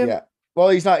Australian? Yeah. Well,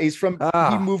 he's not. He's from. He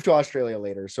Ah. moved to Australia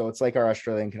later, so it's like our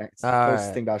Australian connect.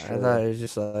 Closest thing to I Australia. thought it was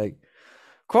just like,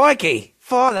 crikey,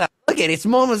 father, look at it's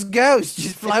mama's ghost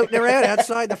just floating around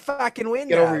outside the fucking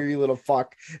window. Get over here, you little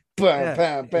fuck. Bam, Yeah.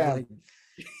 bam, He's bam. like,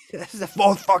 this is the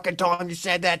fourth fucking time you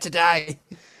said that today.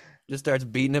 Just starts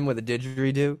beating him with a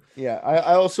didgeridoo. Yeah,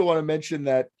 I also want to mention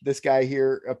that this guy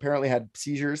here apparently had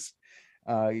seizures.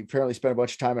 He apparently spent a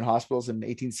bunch of time in hospitals in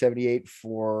 1878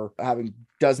 for having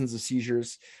dozens of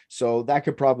seizures. So that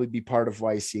could probably be part of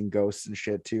why he's seeing ghosts and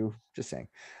shit too. Just saying.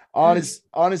 On his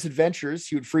adventures,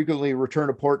 he would frequently return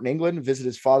to port in England and visit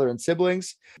his father and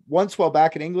siblings. Once while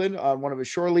back in England on one of his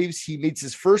shore leaves, he meets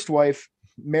his first wife,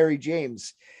 Mary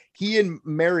James. He and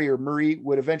Marie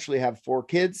would eventually have 4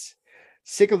 kids.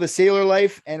 Sick of the sailor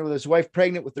life and with his wife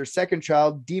pregnant with their second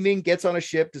child, Deeming gets on a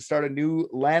ship to start a new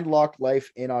landlocked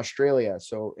life in Australia.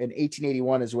 So in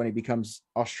 1881 is when he becomes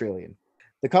Australian.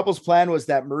 The couple's plan was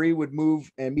that Marie would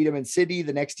move and meet him in Sydney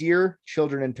the next year,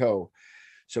 children in tow.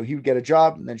 So he would get a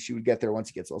job and then she would get there once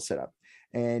he gets all set up.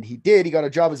 And he did. He got a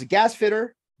job as a gas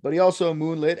fitter, but he also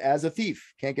moonlit as a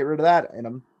thief. Can't get rid of that in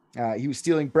him. He was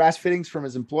stealing brass fittings from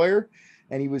his employer,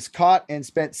 and he was caught and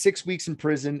spent 6 weeks in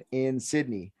prison in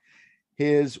Sydney.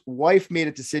 His wife made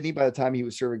it to Sydney by the time he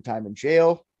was serving time in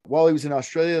jail. While he was in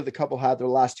Australia, the couple had their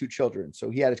last 2 children. So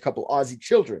he had a couple Aussie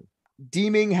children.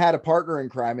 Deeming had a partner in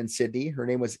crime in Sydney. Her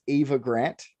name was Ava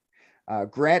Grant.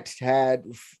 Grant had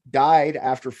died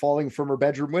after falling from her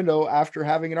bedroom window after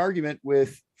having an argument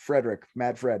with Frederick,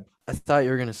 Mad Fred. I thought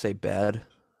you were going to say bed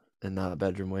and not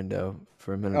bedroom window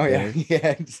for a minute. Oh, yeah.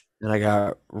 Yeah. And I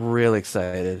got real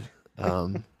excited.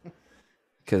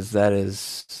 Because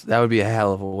that would be a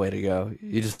hell of a way to go.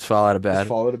 You just fall out of bed. Just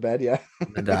fall out of bed, yeah.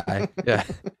 And die. Yeah.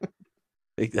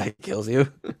 That kills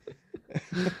you.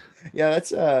 Yeah,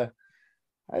 that's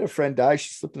I had a friend die.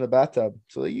 She slipped in the bathtub.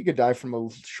 So you could die from a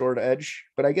short edge,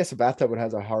 but I guess a bathtub would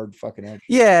has a hard fucking edge.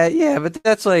 Yeah, but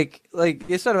that's like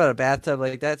it's not about a bathtub.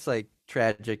 Like that's like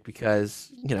tragic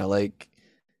because like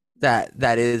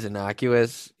that is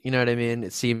innocuous. You know what I mean?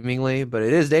 It's seemingly, but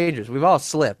it is dangerous. We've all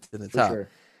slipped in the For tub. sure.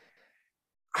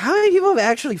 How many people have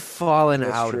actually fallen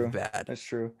That's out true. of bed? That's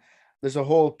true. There's a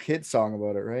whole kid song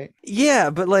about it, right? Yeah,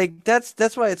 but like that's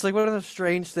why it's like one of those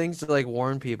strange things to like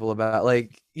warn people about.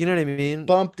 Like, you know what I mean?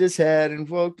 Bumped his head and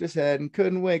woke his head and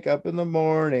couldn't wake up in the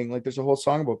morning. Like there's a whole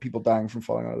song about people dying from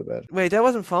falling out of the bed. Wait, that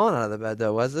wasn't falling out of the bed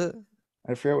though, was it?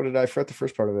 I forgot the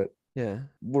first part of it. Yeah.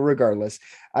 Well, regardless,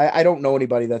 I don't know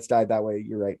anybody that's died that way.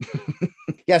 You're right.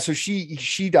 Yeah, so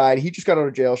she died. He just got out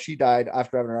of jail. She died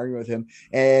after having an argument with him.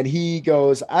 And he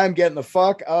goes, I'm getting the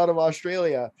fuck out of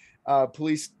Australia.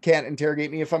 Police can't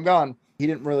interrogate me if I'm gone. He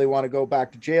didn't really want to go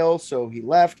back to jail, so he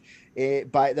left.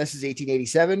 This is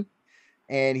 1887.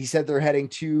 And he said they're heading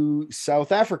to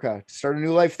South Africa to start a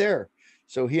new life there.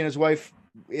 So he and his wife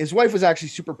was actually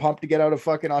super pumped to get out of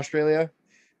fucking Australia,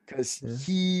 because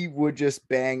he would just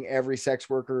bang every sex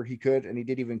worker he could, and he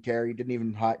didn't even care. He didn't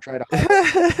even try to hide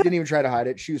it. He didn't even try to hide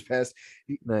it. She was pissed.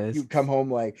 Nice. He would come home,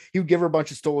 like he would give her a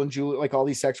bunch of stolen jewelry, like all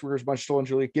these sex workers, a bunch of stolen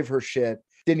jewelry, give her shit.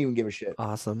 Didn't even give a shit.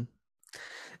 Awesome.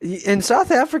 And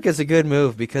South Africa is a good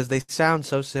move because they sound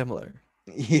so similar.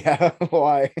 Yeah,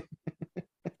 why?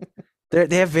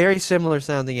 They have very similar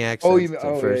sounding accents.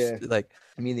 Yeah. Like,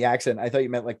 I mean, the accent. I thought you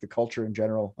meant like the culture in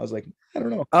general. I was like, I don't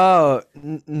know. oh,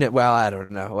 well, I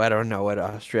don't know. I don't know what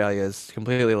Australia is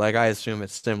completely like. I assume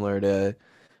it's similar to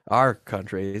our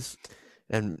countries,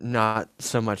 and not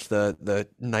so much the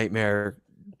nightmare,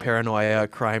 paranoia,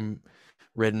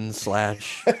 crime-ridden /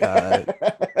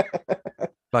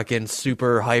 fucking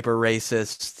super hyper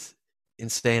racist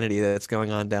insanity that's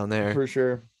going on down there For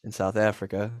sure. in South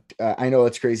Africa. I know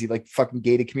it's crazy, like fucking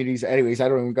gated communities. Anyways, I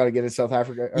don't even got to get in South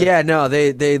Africa. Yeah, no,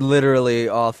 they literally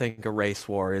all think a race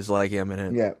war is like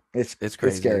imminent. Yeah, it's crazy.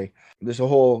 It's scary. There's a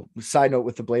whole side note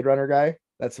with the Blade Runner guy.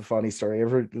 That's a funny story.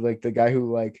 Ever like the guy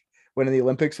who like went in the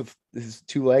Olympics with his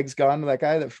 2 legs gone? That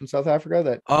guy that from South Africa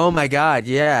that Oh my God,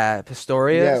 yeah,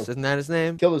 Pistorius, Yeah. isn't that his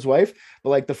name? killed his wife.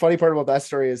 But like the funny part about that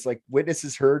story is like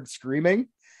witnesses heard screaming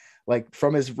like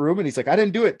from his room, and he's like, I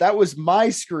didn't do it. That was my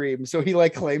scream. So he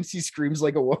like claims he screams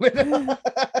like a woman.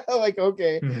 Like,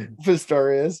 okay,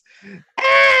 Pistorius.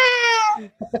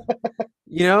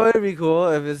 You know, it'd be cool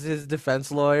if his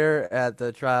defense lawyer at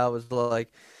the trial was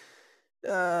like,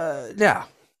 "Now,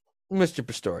 Mr.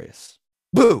 Pistorius,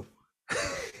 boo,"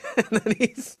 and then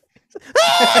he's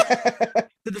the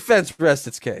defense rests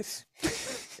its case.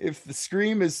 If the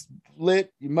scream is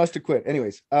lit, you must acquit.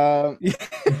 Anyways,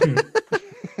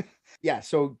 Yeah,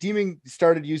 so Deeming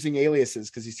started using aliases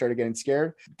because he started getting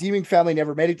scared. Deeming family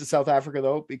never made it to South Africa,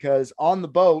 though, because on the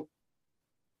boat,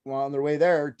 well, on their way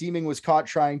there, Deeming was caught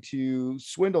trying to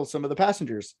swindle some of the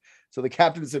passengers. So the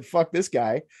captain said, fuck this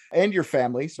guy and your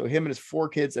family. So him and his 4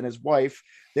 kids and his wife,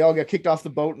 they all got kicked off the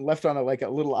boat and left on a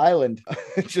little island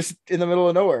just in the middle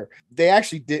of nowhere. They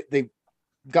actually they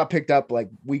got picked up like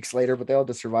weeks later, but they all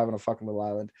just survived on a fucking little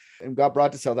island and got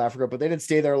brought to South Africa, but they didn't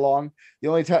stay there long. The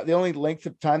only length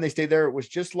of time they stayed there was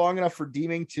just long enough for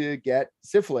Deeming to get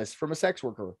syphilis from a sex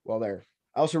worker while there.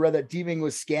 I also read that Deeming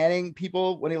was scanning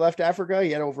people when he left Africa.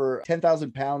 He had over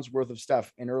 10,000 pounds worth of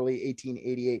stuff in early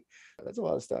 1888. That's a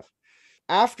lot of stuff.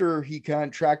 After he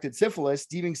contracted syphilis,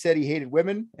 Deeming said he hated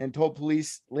women and told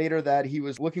police later that he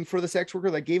was looking for the sex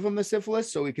worker that gave him the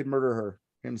syphilis so he could murder her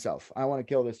himself. I want to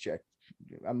kill this chick.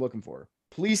 I'm looking for her.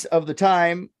 Police of the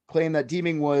time claim that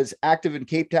Deeming was active in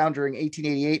Cape Town during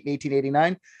 1888 and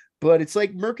 1889, but it's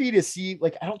like murky to see.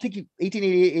 Like, I don't think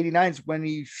 1888, 89 is when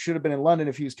he should have been in London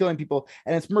if he was killing people.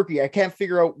 And it's murky. I can't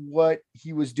figure out what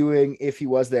he was doing if he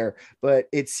was there, but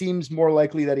it seems more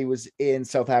likely that he was in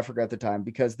South Africa at the time,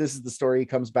 because this is the story he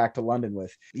comes back to London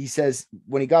with. He says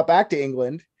when he got back to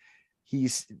England, the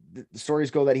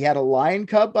stories go that he had a lion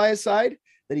cub by his side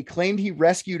that he claimed he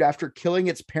rescued after killing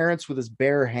its parents with his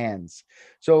bare hands.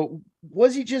 So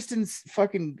was he just in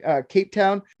fucking Cape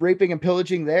Town raping and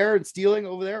pillaging there and stealing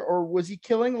over there? Or was he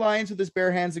killing lions with his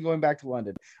bare hands and going back to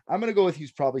London? I'm going to go with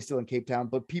he's probably still in Cape Town,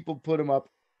 but people put him up.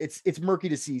 It's murky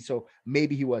to see. So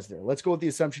maybe he was there. Let's go with the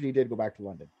assumption he did go back to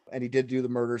London and he did do the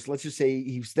murders. Let's just say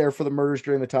he was there for the murders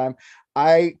during the time.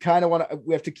 I kind of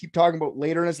we have to keep talking about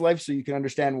later in his life so you can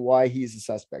understand why he's a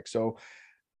suspect. So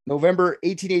November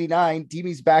 1889,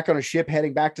 Deeming's back on a ship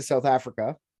heading back to South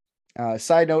Africa.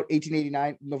 Side note,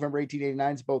 November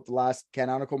 1889 is about the last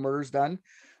canonical murders done.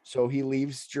 So he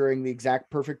leaves during the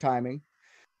exact perfect timing.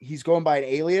 He's going by an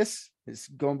alias. He's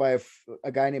going by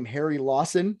a guy named Harry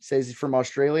Lawson. Says he's from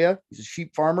Australia. He's a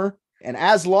sheep farmer. And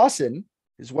as Lawson,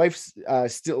 his wife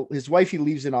he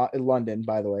leaves in London,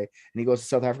 by the way, and he goes to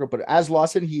South Africa. But as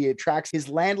Lawson, he attracts his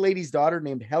landlady's daughter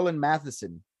named Helen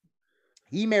Matheson.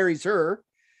 He marries her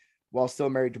while still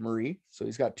married to Marie. So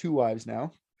he's got 2 wives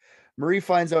now. Marie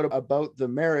finds out about the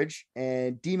marriage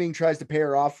and Deeming tries to pay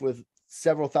her off with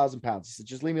several thousand pounds. He said,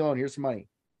 just leave me alone. Here's some money.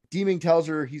 Deeming tells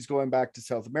her he's going back to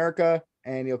South America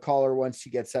and he'll call her once he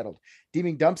gets settled.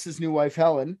 Deeming dumps his new wife,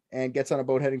 Helen, and gets on a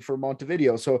boat heading for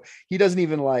Montevideo. So he doesn't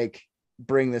even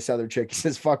bring this other chick. He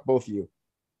says, fuck both of you.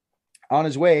 On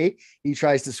his way, he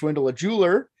tries to swindle a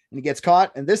jeweler and he gets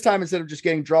caught. And this time, instead of just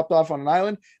getting dropped off on an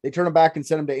island, they turn him back and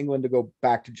send him to England to go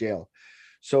back to jail.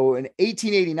 So in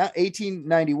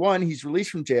 1891, he's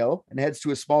released from jail and heads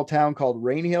to a small town called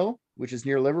Rainhill, which is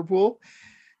near Liverpool.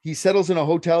 He settles in a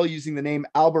hotel using the name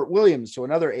Albert Williams, so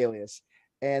another alias.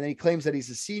 And then he claims that he's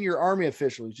a senior army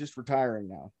official. He's just retiring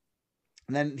now.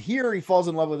 And then here he falls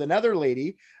in love with another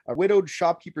lady, a widowed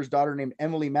shopkeeper's daughter named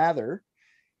Emily Mather.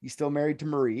 He's still married to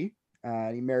Marie.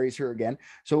 He marries her again.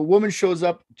 So a woman shows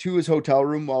up to his hotel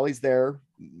room while he's there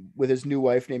with his new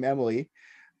wife named Emily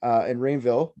in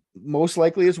Rainville, most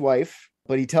likely his wife,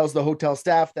 but he tells the hotel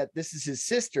staff that this is his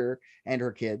sister and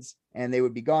her kids, and they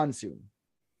would be gone soon.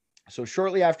 So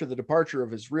shortly after the departure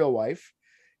of his real wife,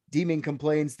 Deeming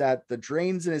complains that the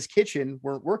drains in his kitchen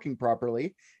weren't working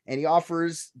properly, and he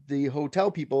offers the hotel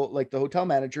people, like the hotel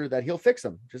manager, that he'll fix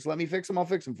them. Just let me fix them. I'll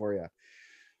fix them for you.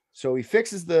 So he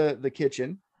fixes the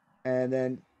kitchen. And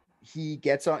then he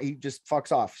just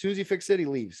fucks off. As soon as he fixes it, he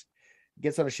leaves,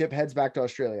 gets on a ship, heads back to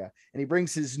Australia. And he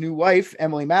brings his new wife,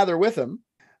 Emily Mather, with him.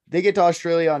 They get to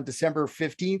Australia on December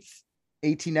 15th,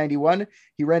 1891.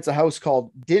 He rents a house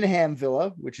called Dinham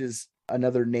Villa, which is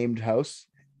another named house.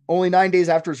 Only 9 days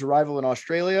after his arrival in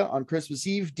Australia, on Christmas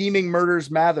Eve, Deeming murders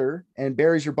Mather and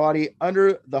buries her body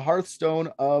under the hearthstone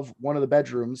of one of the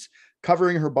bedrooms,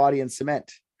 covering her body in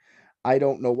cement. I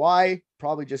don't know why.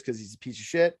 Probably just because he's a piece of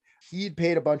shit. He'd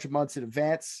paid a bunch of months in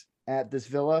advance at this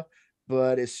villa,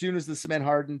 but as soon as the cement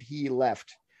hardened, he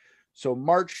left. So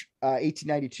March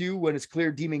 1892, when it's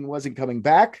clear Deeming wasn't coming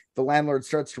back, the landlord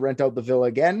starts to rent out the villa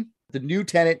again. The new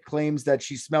tenant claims that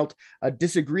she smelt a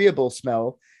disagreeable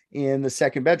smell in the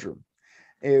second bedroom.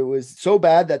 It was so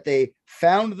bad that they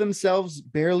found themselves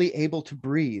barely able to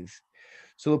breathe.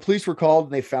 So the police were called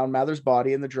and they found Mather's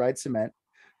body in the dried cement.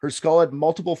 Her skull had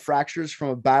multiple fractures from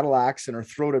a battle axe and her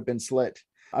throat had been slit.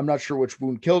 I'm not sure which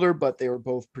wound killed her, but they were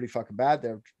both pretty fucking bad. They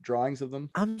have drawings of them.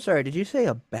 I'm sorry, did you say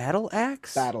a battle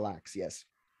axe? Battle axe, yes.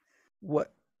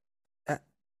 What?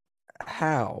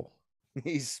 How?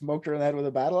 He smoked her in the head with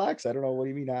a battle axe? I don't know. What do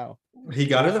you mean how? He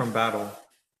got it from battle.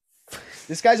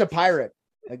 This guy's a pirate.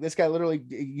 Like this guy literally,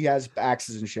 he has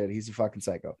axes and shit. He's a fucking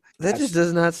psycho. That just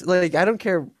does not like. I don't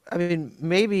care. I mean,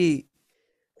 maybe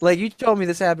like you told me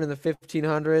this happened in the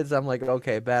 1500s. I'm like,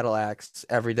 okay, battle axe,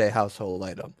 everyday household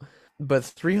item. But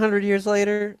 300 years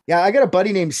later, Yeah, I got a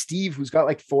buddy named Steve who's got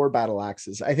like 4 battle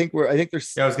axes. I think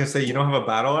there's. Yeah, I was gonna say, you don't have a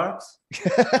battle axe?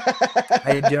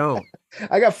 I don't.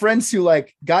 I got friends who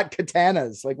like got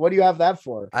katanas. Like, what do you have that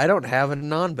for? I don't have a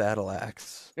non-battle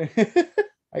axe.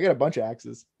 I got a bunch of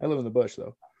axes. I live in the bush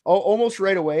though. Oh, almost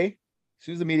right away. As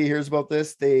soon as the media hears about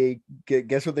this, they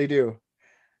guess what they do.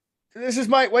 This is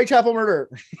my Whitechapel murder.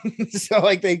 So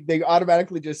like they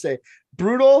automatically just say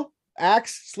brutal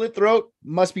axe, slit throat,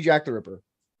 must be Jack the Ripper.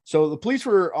 So the police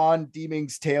were on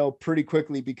Deeming's tail pretty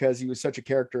quickly because he was such a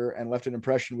character and left an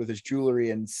impression with his jewelry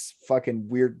and fucking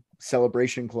weird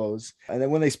celebration clothes. And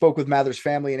then when they spoke with Mather's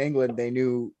family in England, they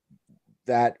knew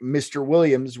that Mr.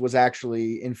 Williams was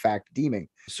actually, in fact, Deeming.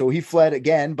 So he fled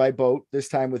again by boat, this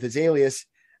time with his alias,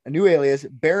 a new alias,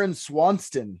 Baron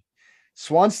Swanston.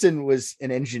 Swanston was an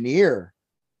engineer.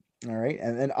 All right.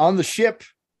 And then on the ship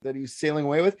that he was sailing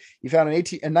away with, he found a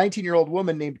 19-year-old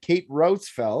woman named Kate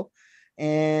Routsfell.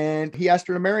 And he asked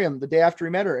her to marry him the day after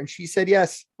he met her. And she said,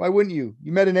 yes. Why wouldn't you?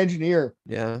 You met an engineer.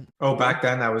 Yeah. Oh, back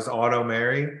then that was auto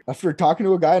marry. After talking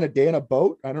to a guy on a day in a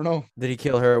boat? I don't know. Did he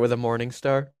kill her with a morning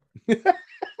star?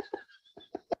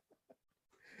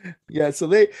 Yeah,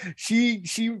 so she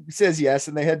says yes,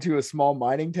 and they head to a small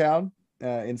mining town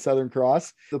in Southern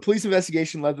Cross. The police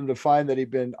investigation led them to find that he'd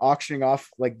been auctioning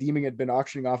off, like Deeming had been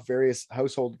auctioning off various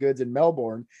household goods in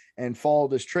Melbourne, and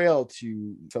followed his trail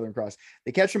to Southern Cross.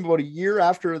 They catch him about a year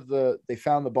after they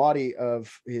found the body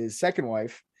of his second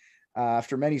wife,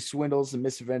 after many swindles and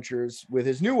misadventures with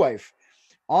his new wife.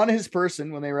 On his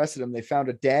person, when they arrested him, they found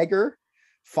a dagger,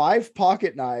 5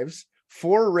 pocket knives,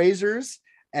 4 razors,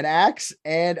 an axe,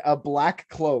 and a black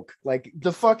cloak, like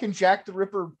the fucking Jack the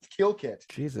Ripper kill kit.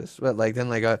 Jesus, what like then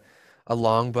like a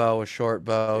long bow, a short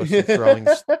bow, some throwing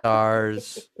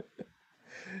stars,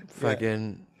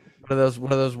 fucking one of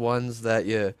those ones that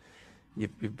you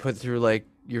put through like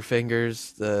your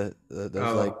fingers, those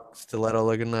like stiletto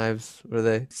looking knives. What are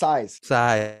they? Size,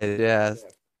 yeah.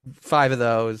 5 of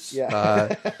those.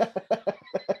 Yeah.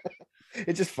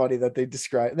 It's just funny that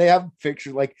they have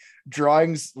pictures, like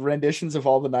drawings, renditions of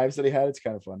all the knives that he had. It's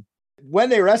kind of fun. When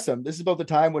they arrest him, this is about the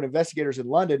time when investigators in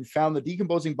London found the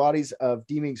decomposing bodies of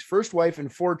Deeming's first wife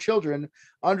and 4 children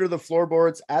under the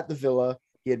floorboards at the villa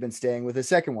he had been staying with his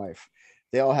second wife.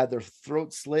 They all had their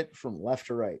throats slit from left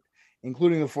to right,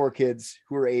 including the 4 kids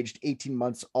who were aged 18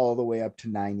 months all the way up to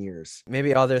 9 years.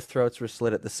 Maybe all their throats were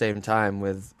slit at the same time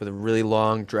with a really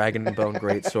long dragon bone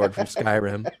greatsword from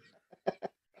Skyrim.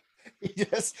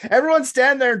 Everyone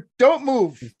stand there, don't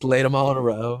move. Just laid them all in a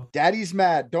row. Daddy's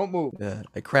mad, don't move. Yeah,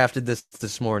 I crafted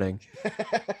this morning.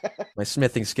 My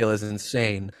smithing skill is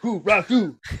insane.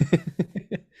 Deeming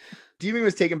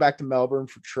was taken back to Melbourne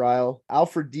for trial.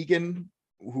 Alfred Deakin,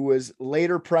 who was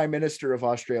later Prime Minister of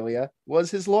Australia,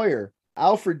 was his lawyer.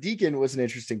 Alfred Deakin was an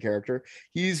interesting character.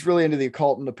 He's really into the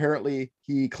occult, and apparently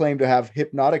he claimed to have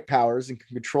hypnotic powers and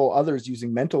can control others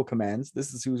using mental commands.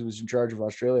 This is who was in charge of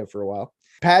Australia for a while.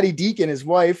 Patty Deakin, his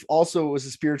wife, also was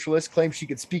a spiritualist, claimed she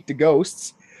could speak to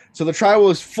ghosts. So the trial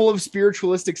was full of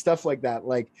spiritualistic stuff like that.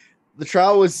 Like, the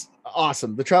trial was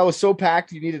awesome. The trial was so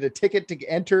packed, you needed a ticket to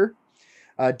enter.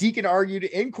 Deakin argued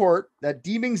in court that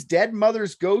Deeming's dead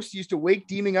mother's ghost used to wake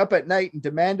Deeming up at night and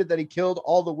demanded that he killed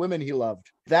all the women he loved.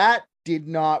 That did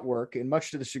not work, and much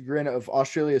to the chagrin of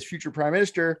Australia's future Prime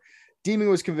Minister,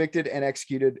 Deeming was convicted and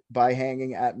executed by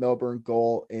hanging at Melbourne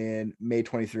Gaol in May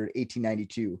 23rd,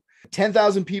 1892.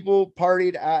 10,000 people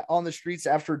partied on the streets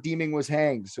after Deeming was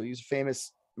hanged. So he's a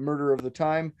famous murderer of the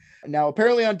time. Now,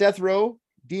 apparently on death row,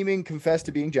 Deeming confessed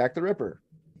to being Jack the Ripper.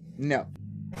 No.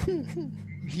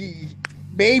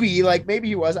 Maybe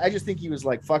he was. I just think he was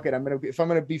like, fuck it. If I'm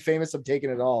gonna be famous, I'm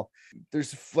taking it all.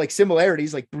 There's like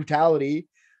similarities, like brutality,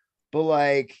 but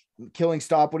like killing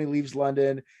Stop when he leaves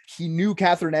London. He knew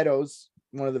Catherine Eddowes,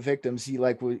 one of the victims. He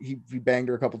banged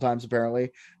her a couple times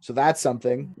apparently. So that's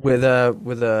something. With a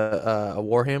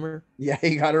warhammer. Yeah,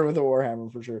 he got her with a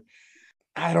warhammer for sure.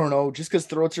 I don't know. Just because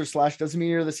throats are slashed doesn't mean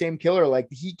you're the same killer. Like,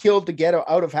 he killed to get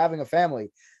out of having a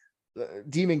family.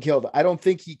 Demon killed. I don't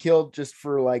think he killed just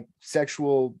for like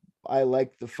sexual. I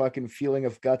like the fucking feeling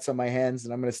of guts on my hands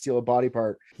and I'm going to steal a body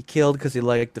part. He killed because he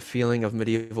liked the feeling of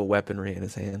medieval weaponry in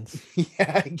his hands.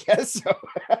 Yeah, I guess so.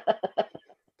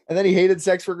 And then he hated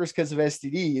sex workers because of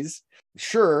STDs.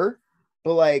 Sure.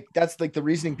 But like, that's like the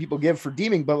reasoning people give for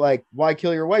deeming. But like, why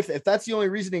kill your wife? If that's the only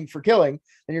reasoning for killing,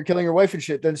 then you're killing your wife and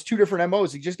shit. Then it's two different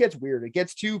MOs. It just gets weird. It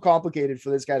gets too complicated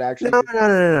for this guy to actually.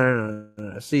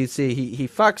 No. See, he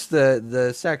fucks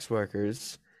the sex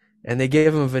workers, and they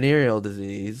give him venereal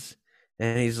disease,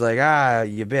 and he's like,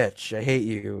 you bitch, I hate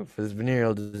you for this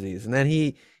venereal disease. And then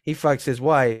he fucks his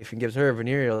wife and gives her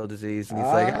venereal disease, and he's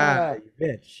like, you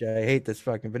bitch, I hate this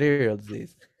fucking venereal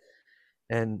disease.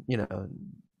 And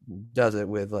does it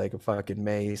with like a fucking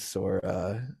mace or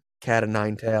a cat of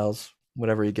nine tails,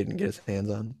 whatever he can get his hands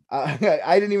on.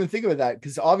 I didn't even think of that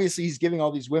because obviously he's giving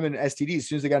all these women STDs. As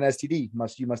soon as they got an STD,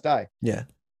 you must die. Yeah,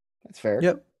 that's fair.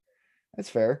 Yep, that's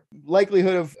fair.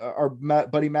 Likelihood of our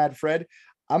buddy Mad Fred.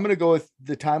 I'm gonna go with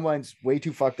the timeline's way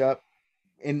too fucked up.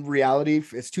 In reality,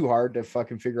 it's too hard to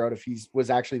fucking figure out if he was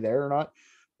actually there or not.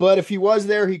 But if he was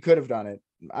there, he could have done it.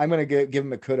 I'm gonna give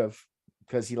him a could have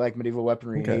because he liked medieval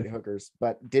weaponry and hated hookers.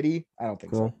 But did he? I don't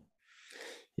think so.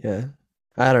 Yeah.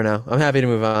 I don't know. I'm happy to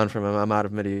move on from him. I'm out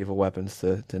of medieval weapons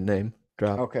to name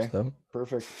drop. Okay. So.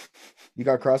 Perfect. You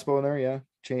got crossbow in there? Yeah.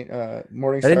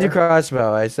 Morning Star. I didn't do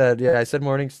crossbow. I said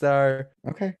Morning Star.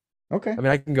 Okay. I mean,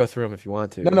 I can go through them if you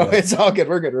want to. No, it's all good.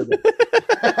 We're good.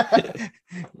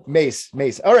 Mace.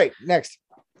 All right. Next,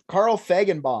 Carl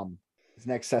Fagenbaum is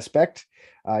next suspect.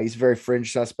 He's a very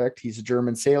fringe suspect. He's a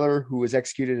German sailor who was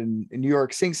executed in New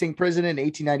York Sing Sing prison in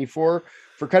 1894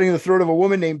 for cutting the throat of a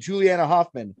woman named Juliana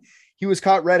Hoffman. He was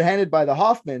caught red-handed by the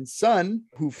Hoffman's son,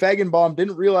 who Fagenbaum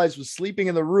didn't realize was sleeping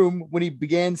in the room when he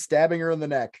began stabbing her in the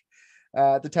neck.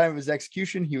 At the time of his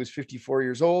execution, he was 54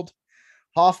 years old.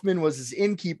 Hoffman was his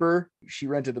innkeeper. She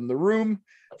rented him the room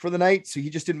for the night, so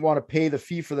he just didn't want to pay the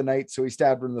fee for the night, so he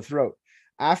stabbed her in the throat.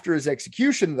 After his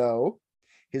execution, though,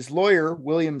 his lawyer,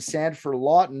 William Sandford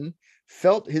Lawton,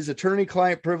 felt his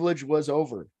attorney-client privilege was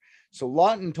over. So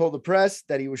Lawton told the press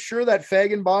that he was sure that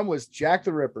Fagenbaum was Jack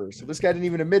the Ripper. So this guy didn't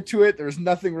even admit to it. There's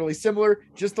nothing really similar.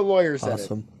 Just the lawyer said it.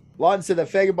 Lawton said that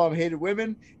Fagenbaum hated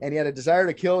women and he had a desire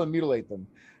to kill and mutilate them.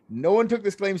 No one took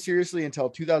this claim seriously until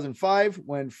 2005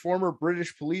 when former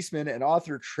British policeman and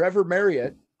author Trevor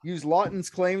Marriott used Lawton's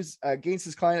claims against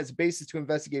his client as a basis to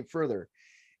investigate further.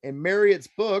 In Marriott's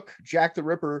book, Jack the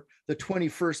Ripper, The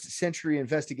 21st Century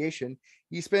Investigation,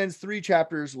 he spends 3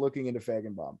 chapters looking into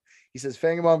Fagenbaum. He says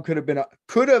Fagenbaum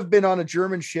could have been on a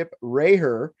German ship,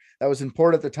 Reher, that was in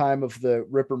port at the time of the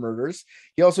Ripper murders.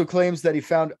 He also claims that he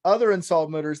found other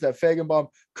unsolved murders that Fagenbaum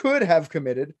could have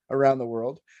committed around the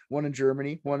world. 1 in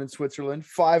Germany, 1 in Switzerland,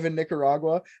 5 in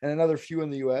Nicaragua, and another few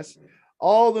in the US.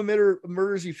 All the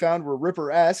murders he found were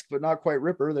Ripper-esque, but not quite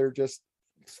Ripper. They're just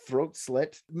throat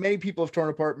slit. Many people have torn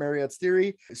apart Marriott's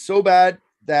theory so bad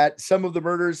that some of the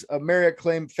murders Marriott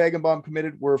claimed Fagenbaum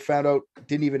committed were found out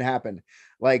didn't even happen.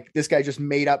 Like this guy just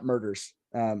made up murders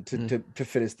to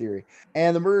fit his theory.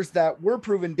 And the murders that were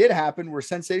proven did happen were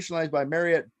sensationalized by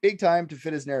Marriott big time to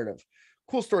fit his narrative.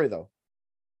 Cool story though.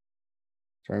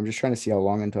 Sorry, I'm just trying to see how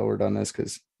long until we're done this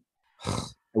because I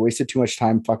wasted too much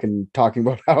time fucking talking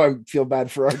about how I feel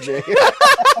bad for RJ.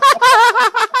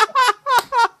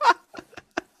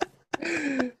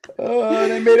 Oh,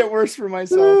 and I made it worse for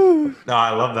myself. No, I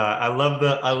love that. I love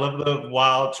the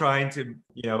while trying to,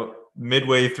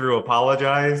 midway through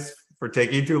apologize for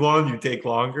taking too long, you take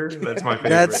longer. That's my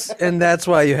favorite. That's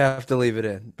why you have to leave it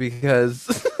in because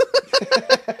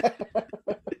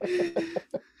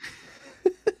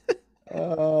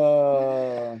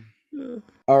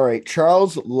all right,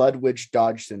 Charles Ludwig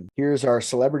Dodgson. Here's our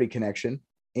celebrity connection.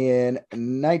 In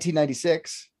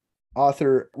 1996,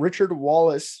 author Richard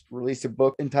Wallace released a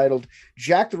book entitled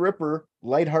Jack the Ripper,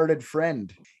 Lighthearted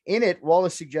Friend. In it,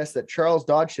 Wallace suggests that Charles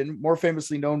Dodgson, more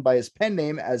famously known by his pen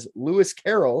name as Lewis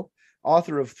Carroll,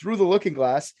 author of Through the Looking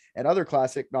Glass and other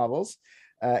classic novels,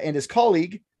 and his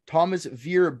colleague, Thomas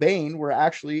Vere Bain, were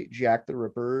actually Jack the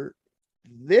Ripper.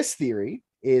 This theory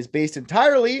is based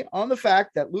entirely on the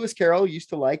fact that Lewis Carroll used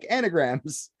to like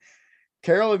anagrams.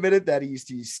 Carroll admitted that he used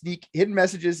to sneak hidden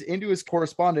messages into his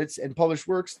correspondence and publish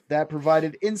works that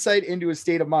provided insight into his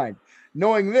state of mind.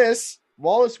 Knowing this,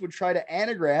 Wallace would try to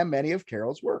anagram many of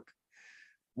Carroll's work.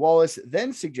 Wallace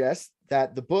then suggests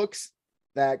that the books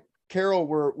that Carroll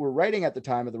were writing at the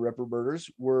time of the Ripper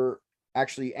murders were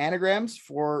actually anagrams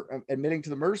for admitting to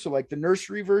the murder. So like the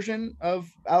nursery version of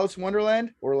Alice in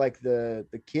Wonderland, or like the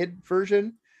kid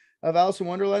version of Alice in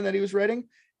Wonderland that he was writing.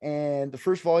 And the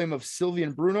first volume of Sylvie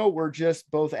and Bruno were just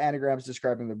both anagrams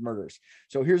describing the murders.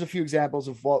 So here's a few examples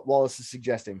of what Wallace is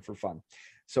suggesting for fun.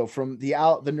 So from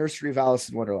the nursery of Alice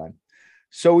in Wonderland.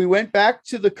 So we went back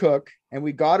to the cook and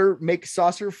we got her make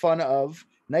saucer fun of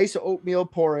nice oatmeal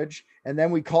porridge. And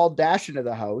then we called Dash into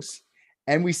the house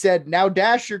and we said, now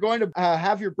Dash, you're going to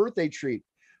have your birthday treat.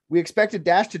 We expected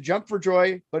Dash to jump for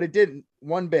joy, but it didn't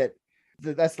one bit.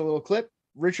 That's the little clip.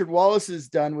 Richard Wallace is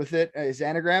done with it. Is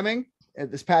anagramming.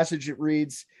 At this passage, it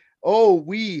reads, "Oh,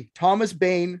 we, Thomas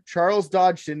Bain, Charles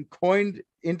Dodgson, coined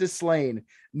into slain,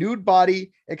 nude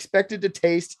body, expected to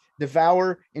taste,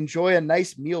 devour, enjoy a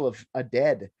nice meal of a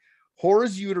dead.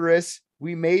 Whore's uterus,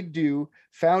 we made do,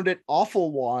 found it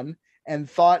awful one, and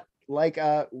thought like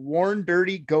a worn,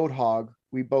 dirty goat hog,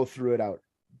 we both threw it out.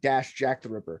 Dash Jack the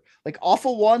Ripper." Like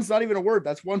awful one's not even a word.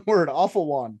 That's one word. Awful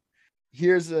one.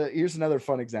 Here's another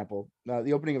fun example.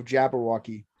 The opening of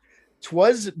Jabberwocky.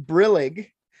 "'Twas brillig."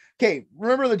 Okay,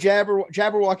 remember the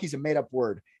Jabberwocky's a made-up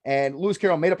word, and Lewis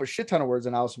Carroll made up a shit ton of words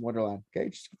in Alice in Wonderland. Okay,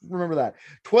 just remember that.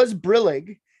 "'Twas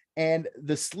brillig, and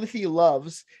the slithy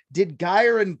loves did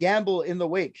gyre and gamble in the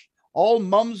wake. All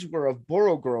mums were of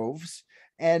Borogroves,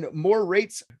 and more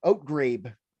rates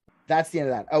outgrabe." That's the end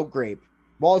of that. Outgrabe.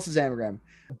 Wallace's anagram.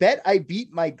 "Bet I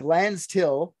beat my glands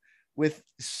till with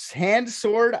hand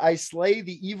sword I slay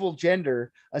the evil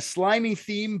gender, a slimy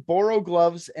theme, borrow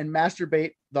gloves, and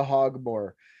masturbate the hog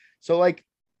more." So like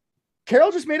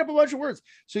Carroll just made up a bunch of words.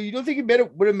 So you don't think he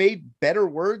would have made better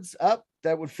words up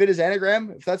that would fit his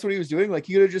anagram if that's what he was doing? Like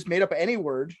he could have just made up any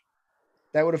word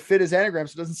that would have fit his anagram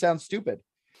so it doesn't sound stupid.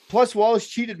 Plus, Wallace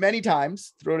cheated many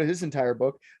times throughout his entire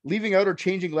book, leaving out or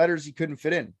changing letters he couldn't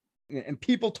fit in. And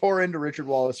people tore into Richard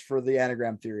Wallace for the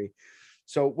anagram theory.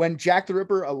 So when Jack the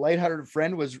Ripper, a lighthearted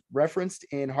friend, was referenced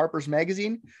in Harper's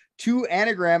Magazine, 2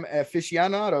 anagram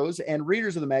aficionados and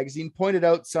readers of the magazine pointed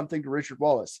out something to Richard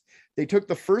Wallace. They took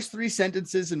the first 3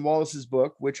 sentences in Wallace's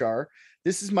book, which are,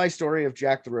 "This is my story of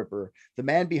Jack the Ripper, the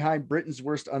man behind Britain's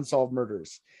worst unsolved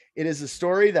murders. It is a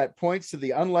story that points to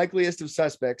the unlikeliest of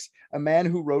suspects, a man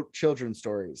who wrote children's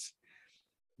stories.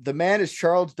 The man is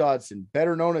Charles Dodgson,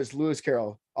 better known as Lewis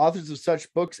Carroll, authors of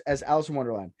such books as Alice in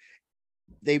Wonderland."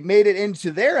 They made it into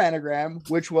their anagram,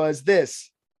 which was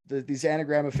this, these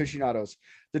anagram aficionados.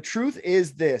 "The truth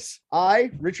is this.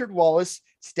 I, Richard Wallace,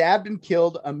 stabbed and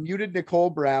killed a muted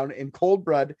Nicole Brown in cold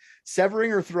blood,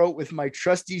 severing her throat with my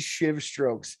trusty shiv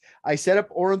strokes. I set up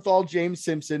Orenthal James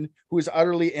Simpson, who is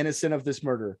utterly innocent of this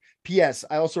murder. P.S.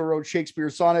 I also wrote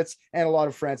Shakespeare's sonnets and a lot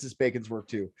of Francis Bacon's work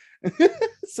too."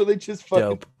 So they just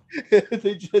fucking,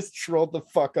 they just trolled the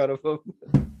fuck out of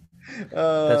him.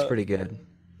 That's pretty good.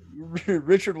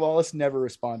 Richard Wallace never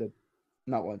responded.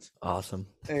 Not once. Awesome.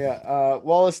 Yeah.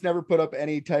 Wallace never put up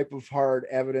any type of hard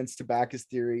evidence to back his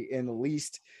theory in the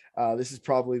least. This is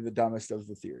probably the dumbest of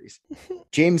the theories.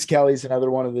 James Kelly's another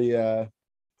one of the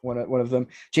one of them.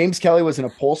 James Kelly was an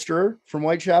upholsterer from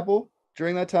Whitechapel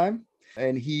during that time.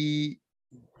 And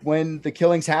when the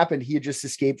killings happened, he had just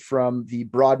escaped from the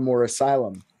Broadmoor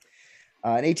Asylum.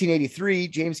 In 1883,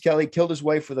 James Kelly killed his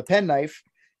wife with a penknife.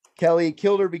 Kelly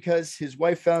killed her because his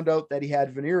wife found out that he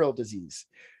had venereal disease.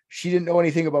 She didn't know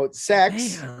anything about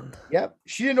sex. Man. Yep.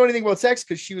 She didn't know anything about sex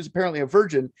because she was apparently a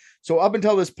virgin. So up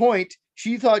until this point,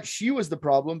 she thought she was the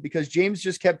problem because James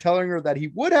just kept telling her that he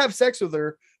would have sex with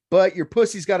her, but your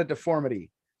pussy's got a deformity.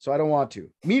 So I don't want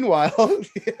to. Meanwhile,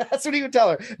 that's what he would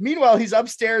tell her. Meanwhile, he's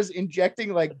upstairs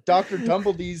injecting like Dr.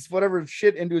 Dumbledee's whatever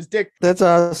shit into his dick. That's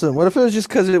awesome. What if it was just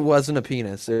because it wasn't a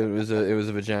penis? It was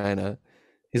a vagina.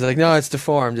 He's like, no, it's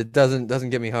deformed. It doesn't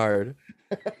get me hard.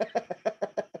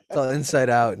 It's all inside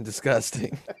out and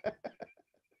disgusting.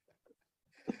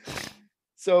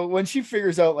 So when she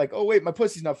figures out like, oh wait, my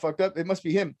pussy's not fucked up, it must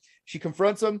be him. She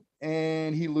confronts him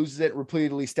and he loses it,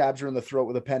 repeatedly stabs her in the throat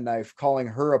with a penknife, calling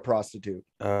her a prostitute.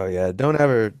 Oh yeah. Don't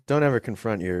ever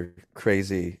confront your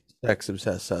crazy sex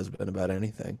obsessed husband about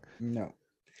anything. No.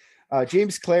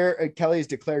 James Kelly is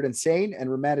declared insane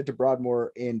and remanded to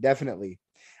Broadmoor indefinitely.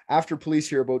 After police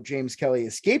hear about James Kelly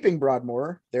escaping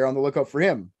Broadmoor, they're on the lookout for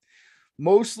him.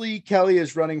 Mostly Kelly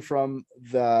is running from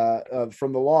the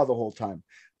law the whole time.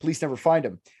 Police never find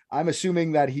him. I'm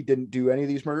assuming that he didn't do any of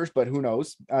these murders, but who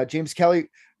knows? James Kelly,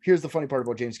 here's the funny part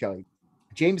about James Kelly.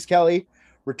 James Kelly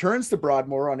returns to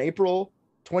Broadmoor on April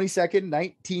 22nd,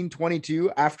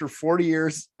 1922, after 40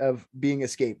 years of being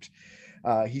escaped.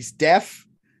 He's deaf.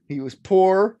 He was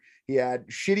poor. He had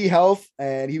shitty health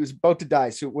and he was about to die.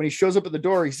 So when he shows up at the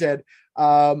door, he said,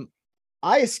 I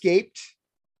escaped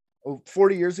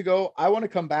 40 years ago. I want to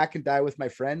come back and die with my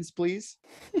friends, please.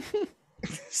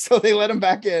 So they let him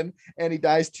back in and he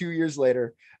dies 2 years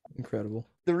later. Incredible.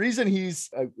 The reason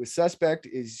he's a suspect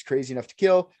is he's crazy enough to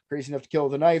kill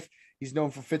with a knife. He's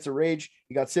known for fits of rage.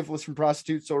 He got syphilis from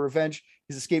prostitutes, so revenge.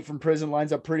 His escape from prison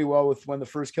lines up pretty well with when the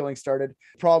first killing started.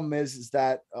 The problem is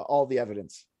that all the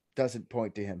evidence doesn't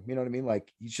point to him. You know what I mean?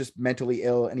 Like he's just mentally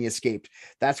ill and he escaped.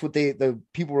 That's what the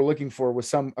people were looking for,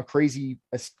 was a crazy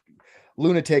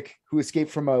lunatic who escaped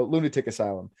from a lunatic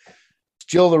asylum.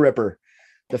 Jill the Ripper.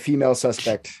 The female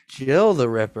suspect. Jill the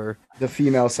Ripper. The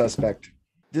female suspect.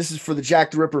 This is for the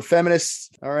Jack the Ripper feminists.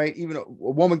 All right. Even a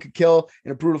woman could kill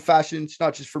in a brutal fashion. It's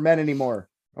not just for men anymore.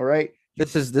 All right.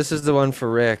 This is the one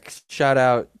for Rick. Shout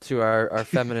out to our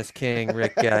feminist king,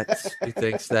 Rick Getz, who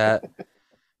thinks that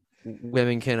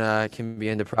women can be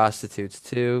into prostitutes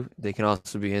too. They can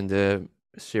also be into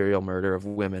serial murder of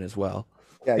women as well.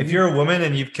 Yeah, if you're a woman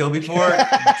and you've killed before,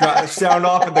 sound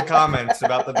off in the comments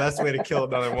about the best way to kill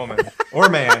another woman or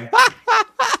man.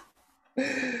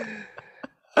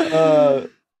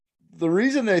 The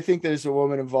reason I think there's a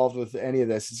woman involved with any of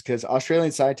this is because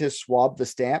Australian scientists swabbed the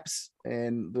stamps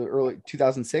in the early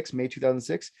May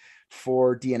 2006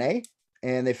 for DNA.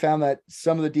 And they found that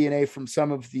some of the DNA from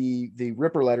some of the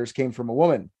Ripper letters came from a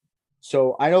woman.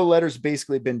 So I know letters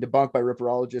basically been debunked by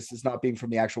Ripperologists as not being from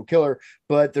the actual killer,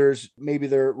 but maybe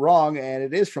they're wrong and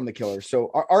it is from the killer. So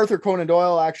Arthur Conan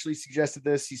Doyle actually suggested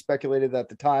this. He speculated at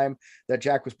the time that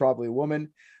Jack was probably a woman.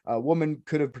 A woman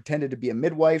could have pretended to be a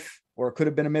midwife or could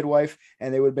have been a midwife,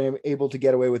 and they would have been able to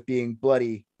get away with being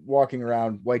bloody walking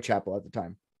around Whitechapel at the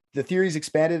time. The theories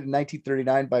expanded in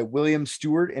 1939 by William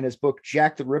Stewart in his book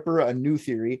Jack the Ripper, A New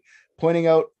Theory, pointing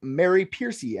out Mary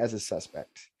Piercy as a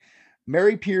suspect.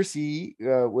 Mary Piercy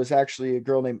was actually a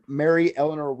girl named Mary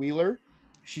Eleanor Wheeler.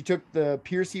 She took the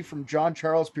Piercy from John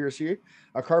Charles Piercy,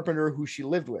 a carpenter who she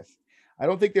lived with. I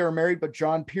don't think they were married, but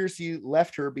John Piercy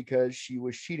left her because she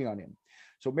was cheating on him.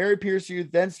 So Mary Piercy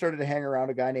then started to hang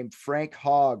around a guy named Frank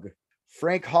Hogg.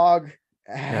 Frank Hogg.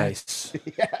 Nice.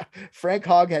 Yeah. Frank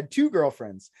Hogg had two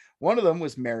girlfriends. One of them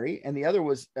was Mary, and the other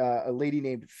was a lady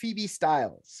named Phoebe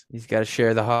Styles. He's got to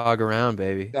share the hog around,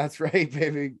 baby. That's right,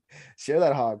 baby. Share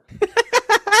that hog.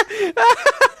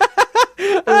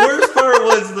 The worst part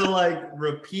was the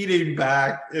repeating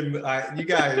back, and you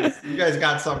guys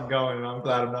got something going, and I'm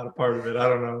glad I'm not a part of it. I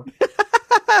don't know.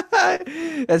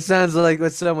 That sounds like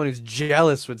what someone who's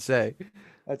jealous would say.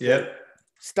 That's yep. Right.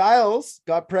 Styles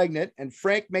got pregnant, and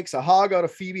Frank makes a hog out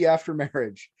of Phoebe after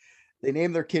marriage. They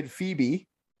named their kid Phoebe,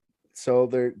 so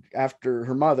they're after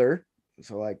her mother.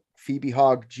 So like Phoebe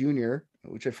Hogg Jr.,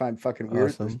 which I find fucking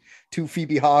weird. Awesome. There's two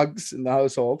Phoebe Hoggs in the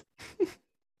household.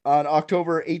 On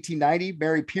October 1890,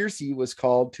 Mary Piercy was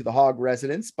called to the Hogg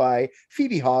residence by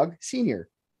Phoebe Hogg Sr.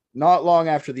 Not long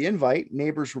after the invite,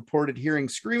 neighbors reported hearing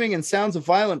screaming and sounds of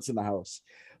violence in the house.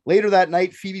 Later that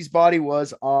night, Phoebe's body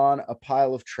was on a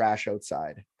pile of trash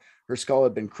outside. Her skull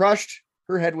had been crushed.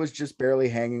 Her head was just barely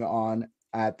hanging on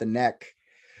at the neck.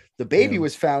 The baby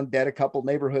was found dead a couple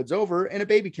neighborhoods over in a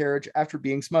baby carriage after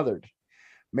being smothered.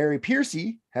 Mary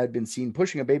Piercy had been seen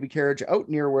pushing a baby carriage out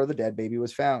near where the dead baby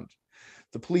was found.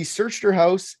 The police searched her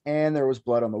house, and there was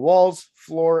blood on the walls,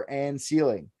 floor, and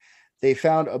ceiling. They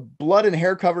found a blood and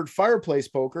hair-covered fireplace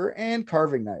poker and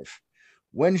carving knife.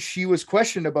 When she was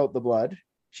questioned about the blood,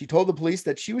 she told the police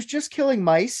that she was just killing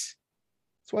mice.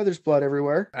 That's why there's blood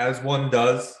everywhere. As one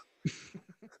does.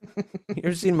 You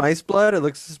ever seen mice blood? It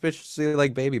looks suspiciously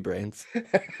like baby brains.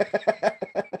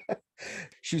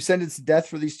 She was sentenced to death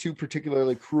for these two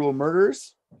particularly cruel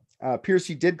murders.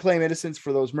 Piercy did claim innocence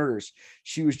for those murders.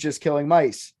 She was just killing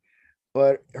mice.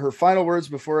 But her final words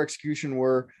before execution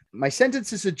were, "My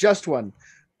sentence is a just one,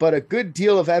 but a good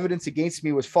deal of evidence against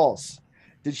me was false."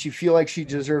 Did she feel like she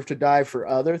deserved to die for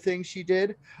other things she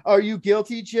did? Are you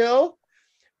guilty, Jill?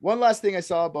 One last thing I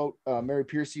saw about Mary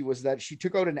Piercy was that she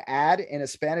took out an ad in a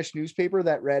Spanish newspaper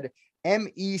that read,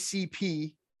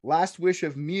 MECP, last wish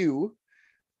of Mew,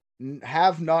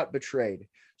 have not betrayed.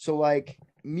 So like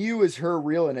Mew is her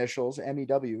real initials,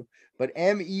 MEW, but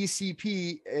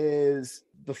MECP is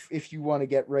if you want to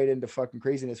get right into fucking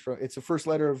craziness, it's the first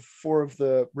letter of 4 of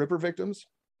the Ripper victims.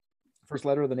 First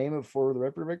letter of the name of 4 of the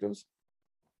Ripper victims.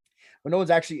 But no one's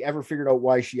actually ever figured out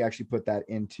why she actually put that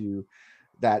into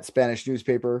that Spanish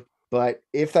newspaper. But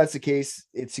if that's the case,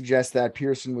 it suggests that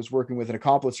Pearson was working with an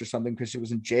accomplice or something, because she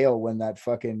was in jail when that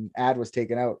fucking ad was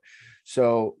taken out.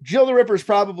 So Jill the Ripper is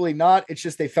probably not. It's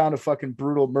just they found a fucking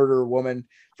brutal murderer woman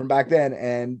from back then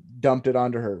and dumped it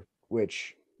onto her,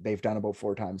 which they've done about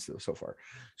 4 times so far.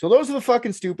 So those are the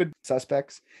fucking stupid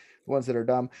suspects, the ones that are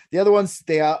dumb. The other ones,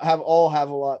 they all have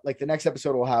a lot. Like the next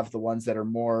episode will have the ones that are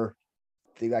more,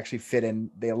 they actually fit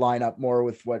in, they line up more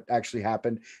with what actually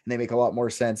happened, and they make a lot more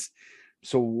sense.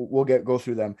 So we'll go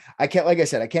through them. I can't, like I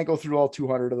said, I can't go through all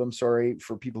 200 of them. Sorry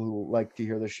for people who like to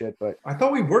hear this shit, but I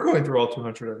thought we were going through all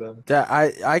 200 of them.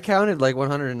 I counted like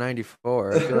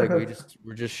 194. I feel like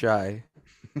we're just shy.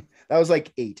 That was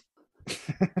like 8.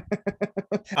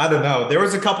 I don't know.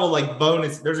 There's a couple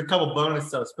bonus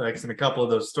suspects in a couple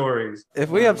of those stories. If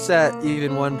we upset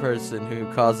even one person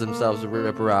who calls themselves a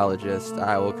ripperologist,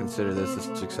 I will consider this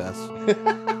a success.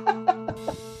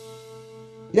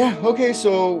 Yeah, okay,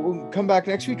 so we'll come back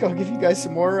next week. I'll give you guys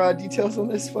some more details on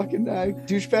this fucking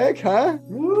douchebag, huh?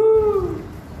 Woo!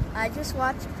 I just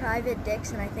watched Private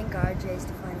Dicks, and I think RJ's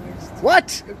the funniest.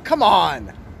 What? Come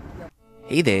on!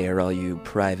 Hey there, all you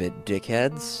private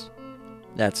dickheads.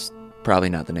 That's probably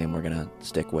not the name we're gonna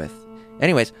stick with.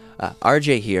 Anyways,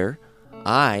 RJ here.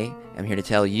 I am here to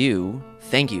tell you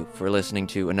thank you for listening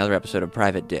to another episode of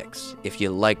Private Dicks. If you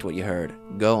liked what you heard,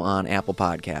 go on Apple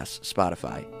Podcasts,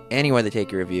 Spotify, anywhere they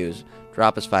take your reviews,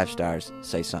 drop us 5 stars,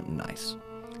 say something nice.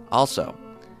 Also,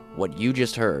 what you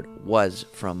just heard was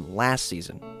from last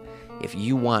season. If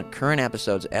you want current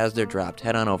episodes as they're dropped,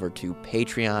 head on over to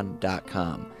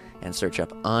patreon.com and search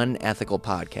up Unethical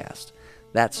Podcast.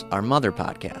 That's our mother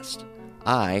podcast.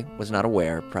 I was not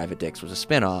aware Private Dicks was a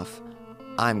spinoff.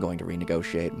 I'm going to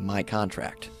renegotiate my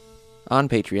contract. On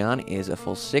Patreon is a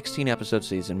full 16-episode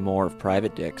season, more of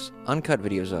Private Dicks, uncut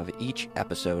videos of each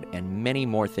episode, and many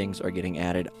more things are getting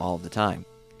added all the time.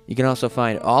 You can also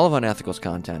find all of Unethical's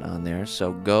content on there,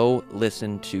 so go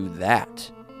listen to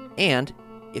that. And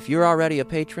if you're already a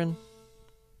patron,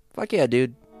 fuck yeah,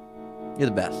 dude. You're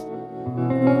the best.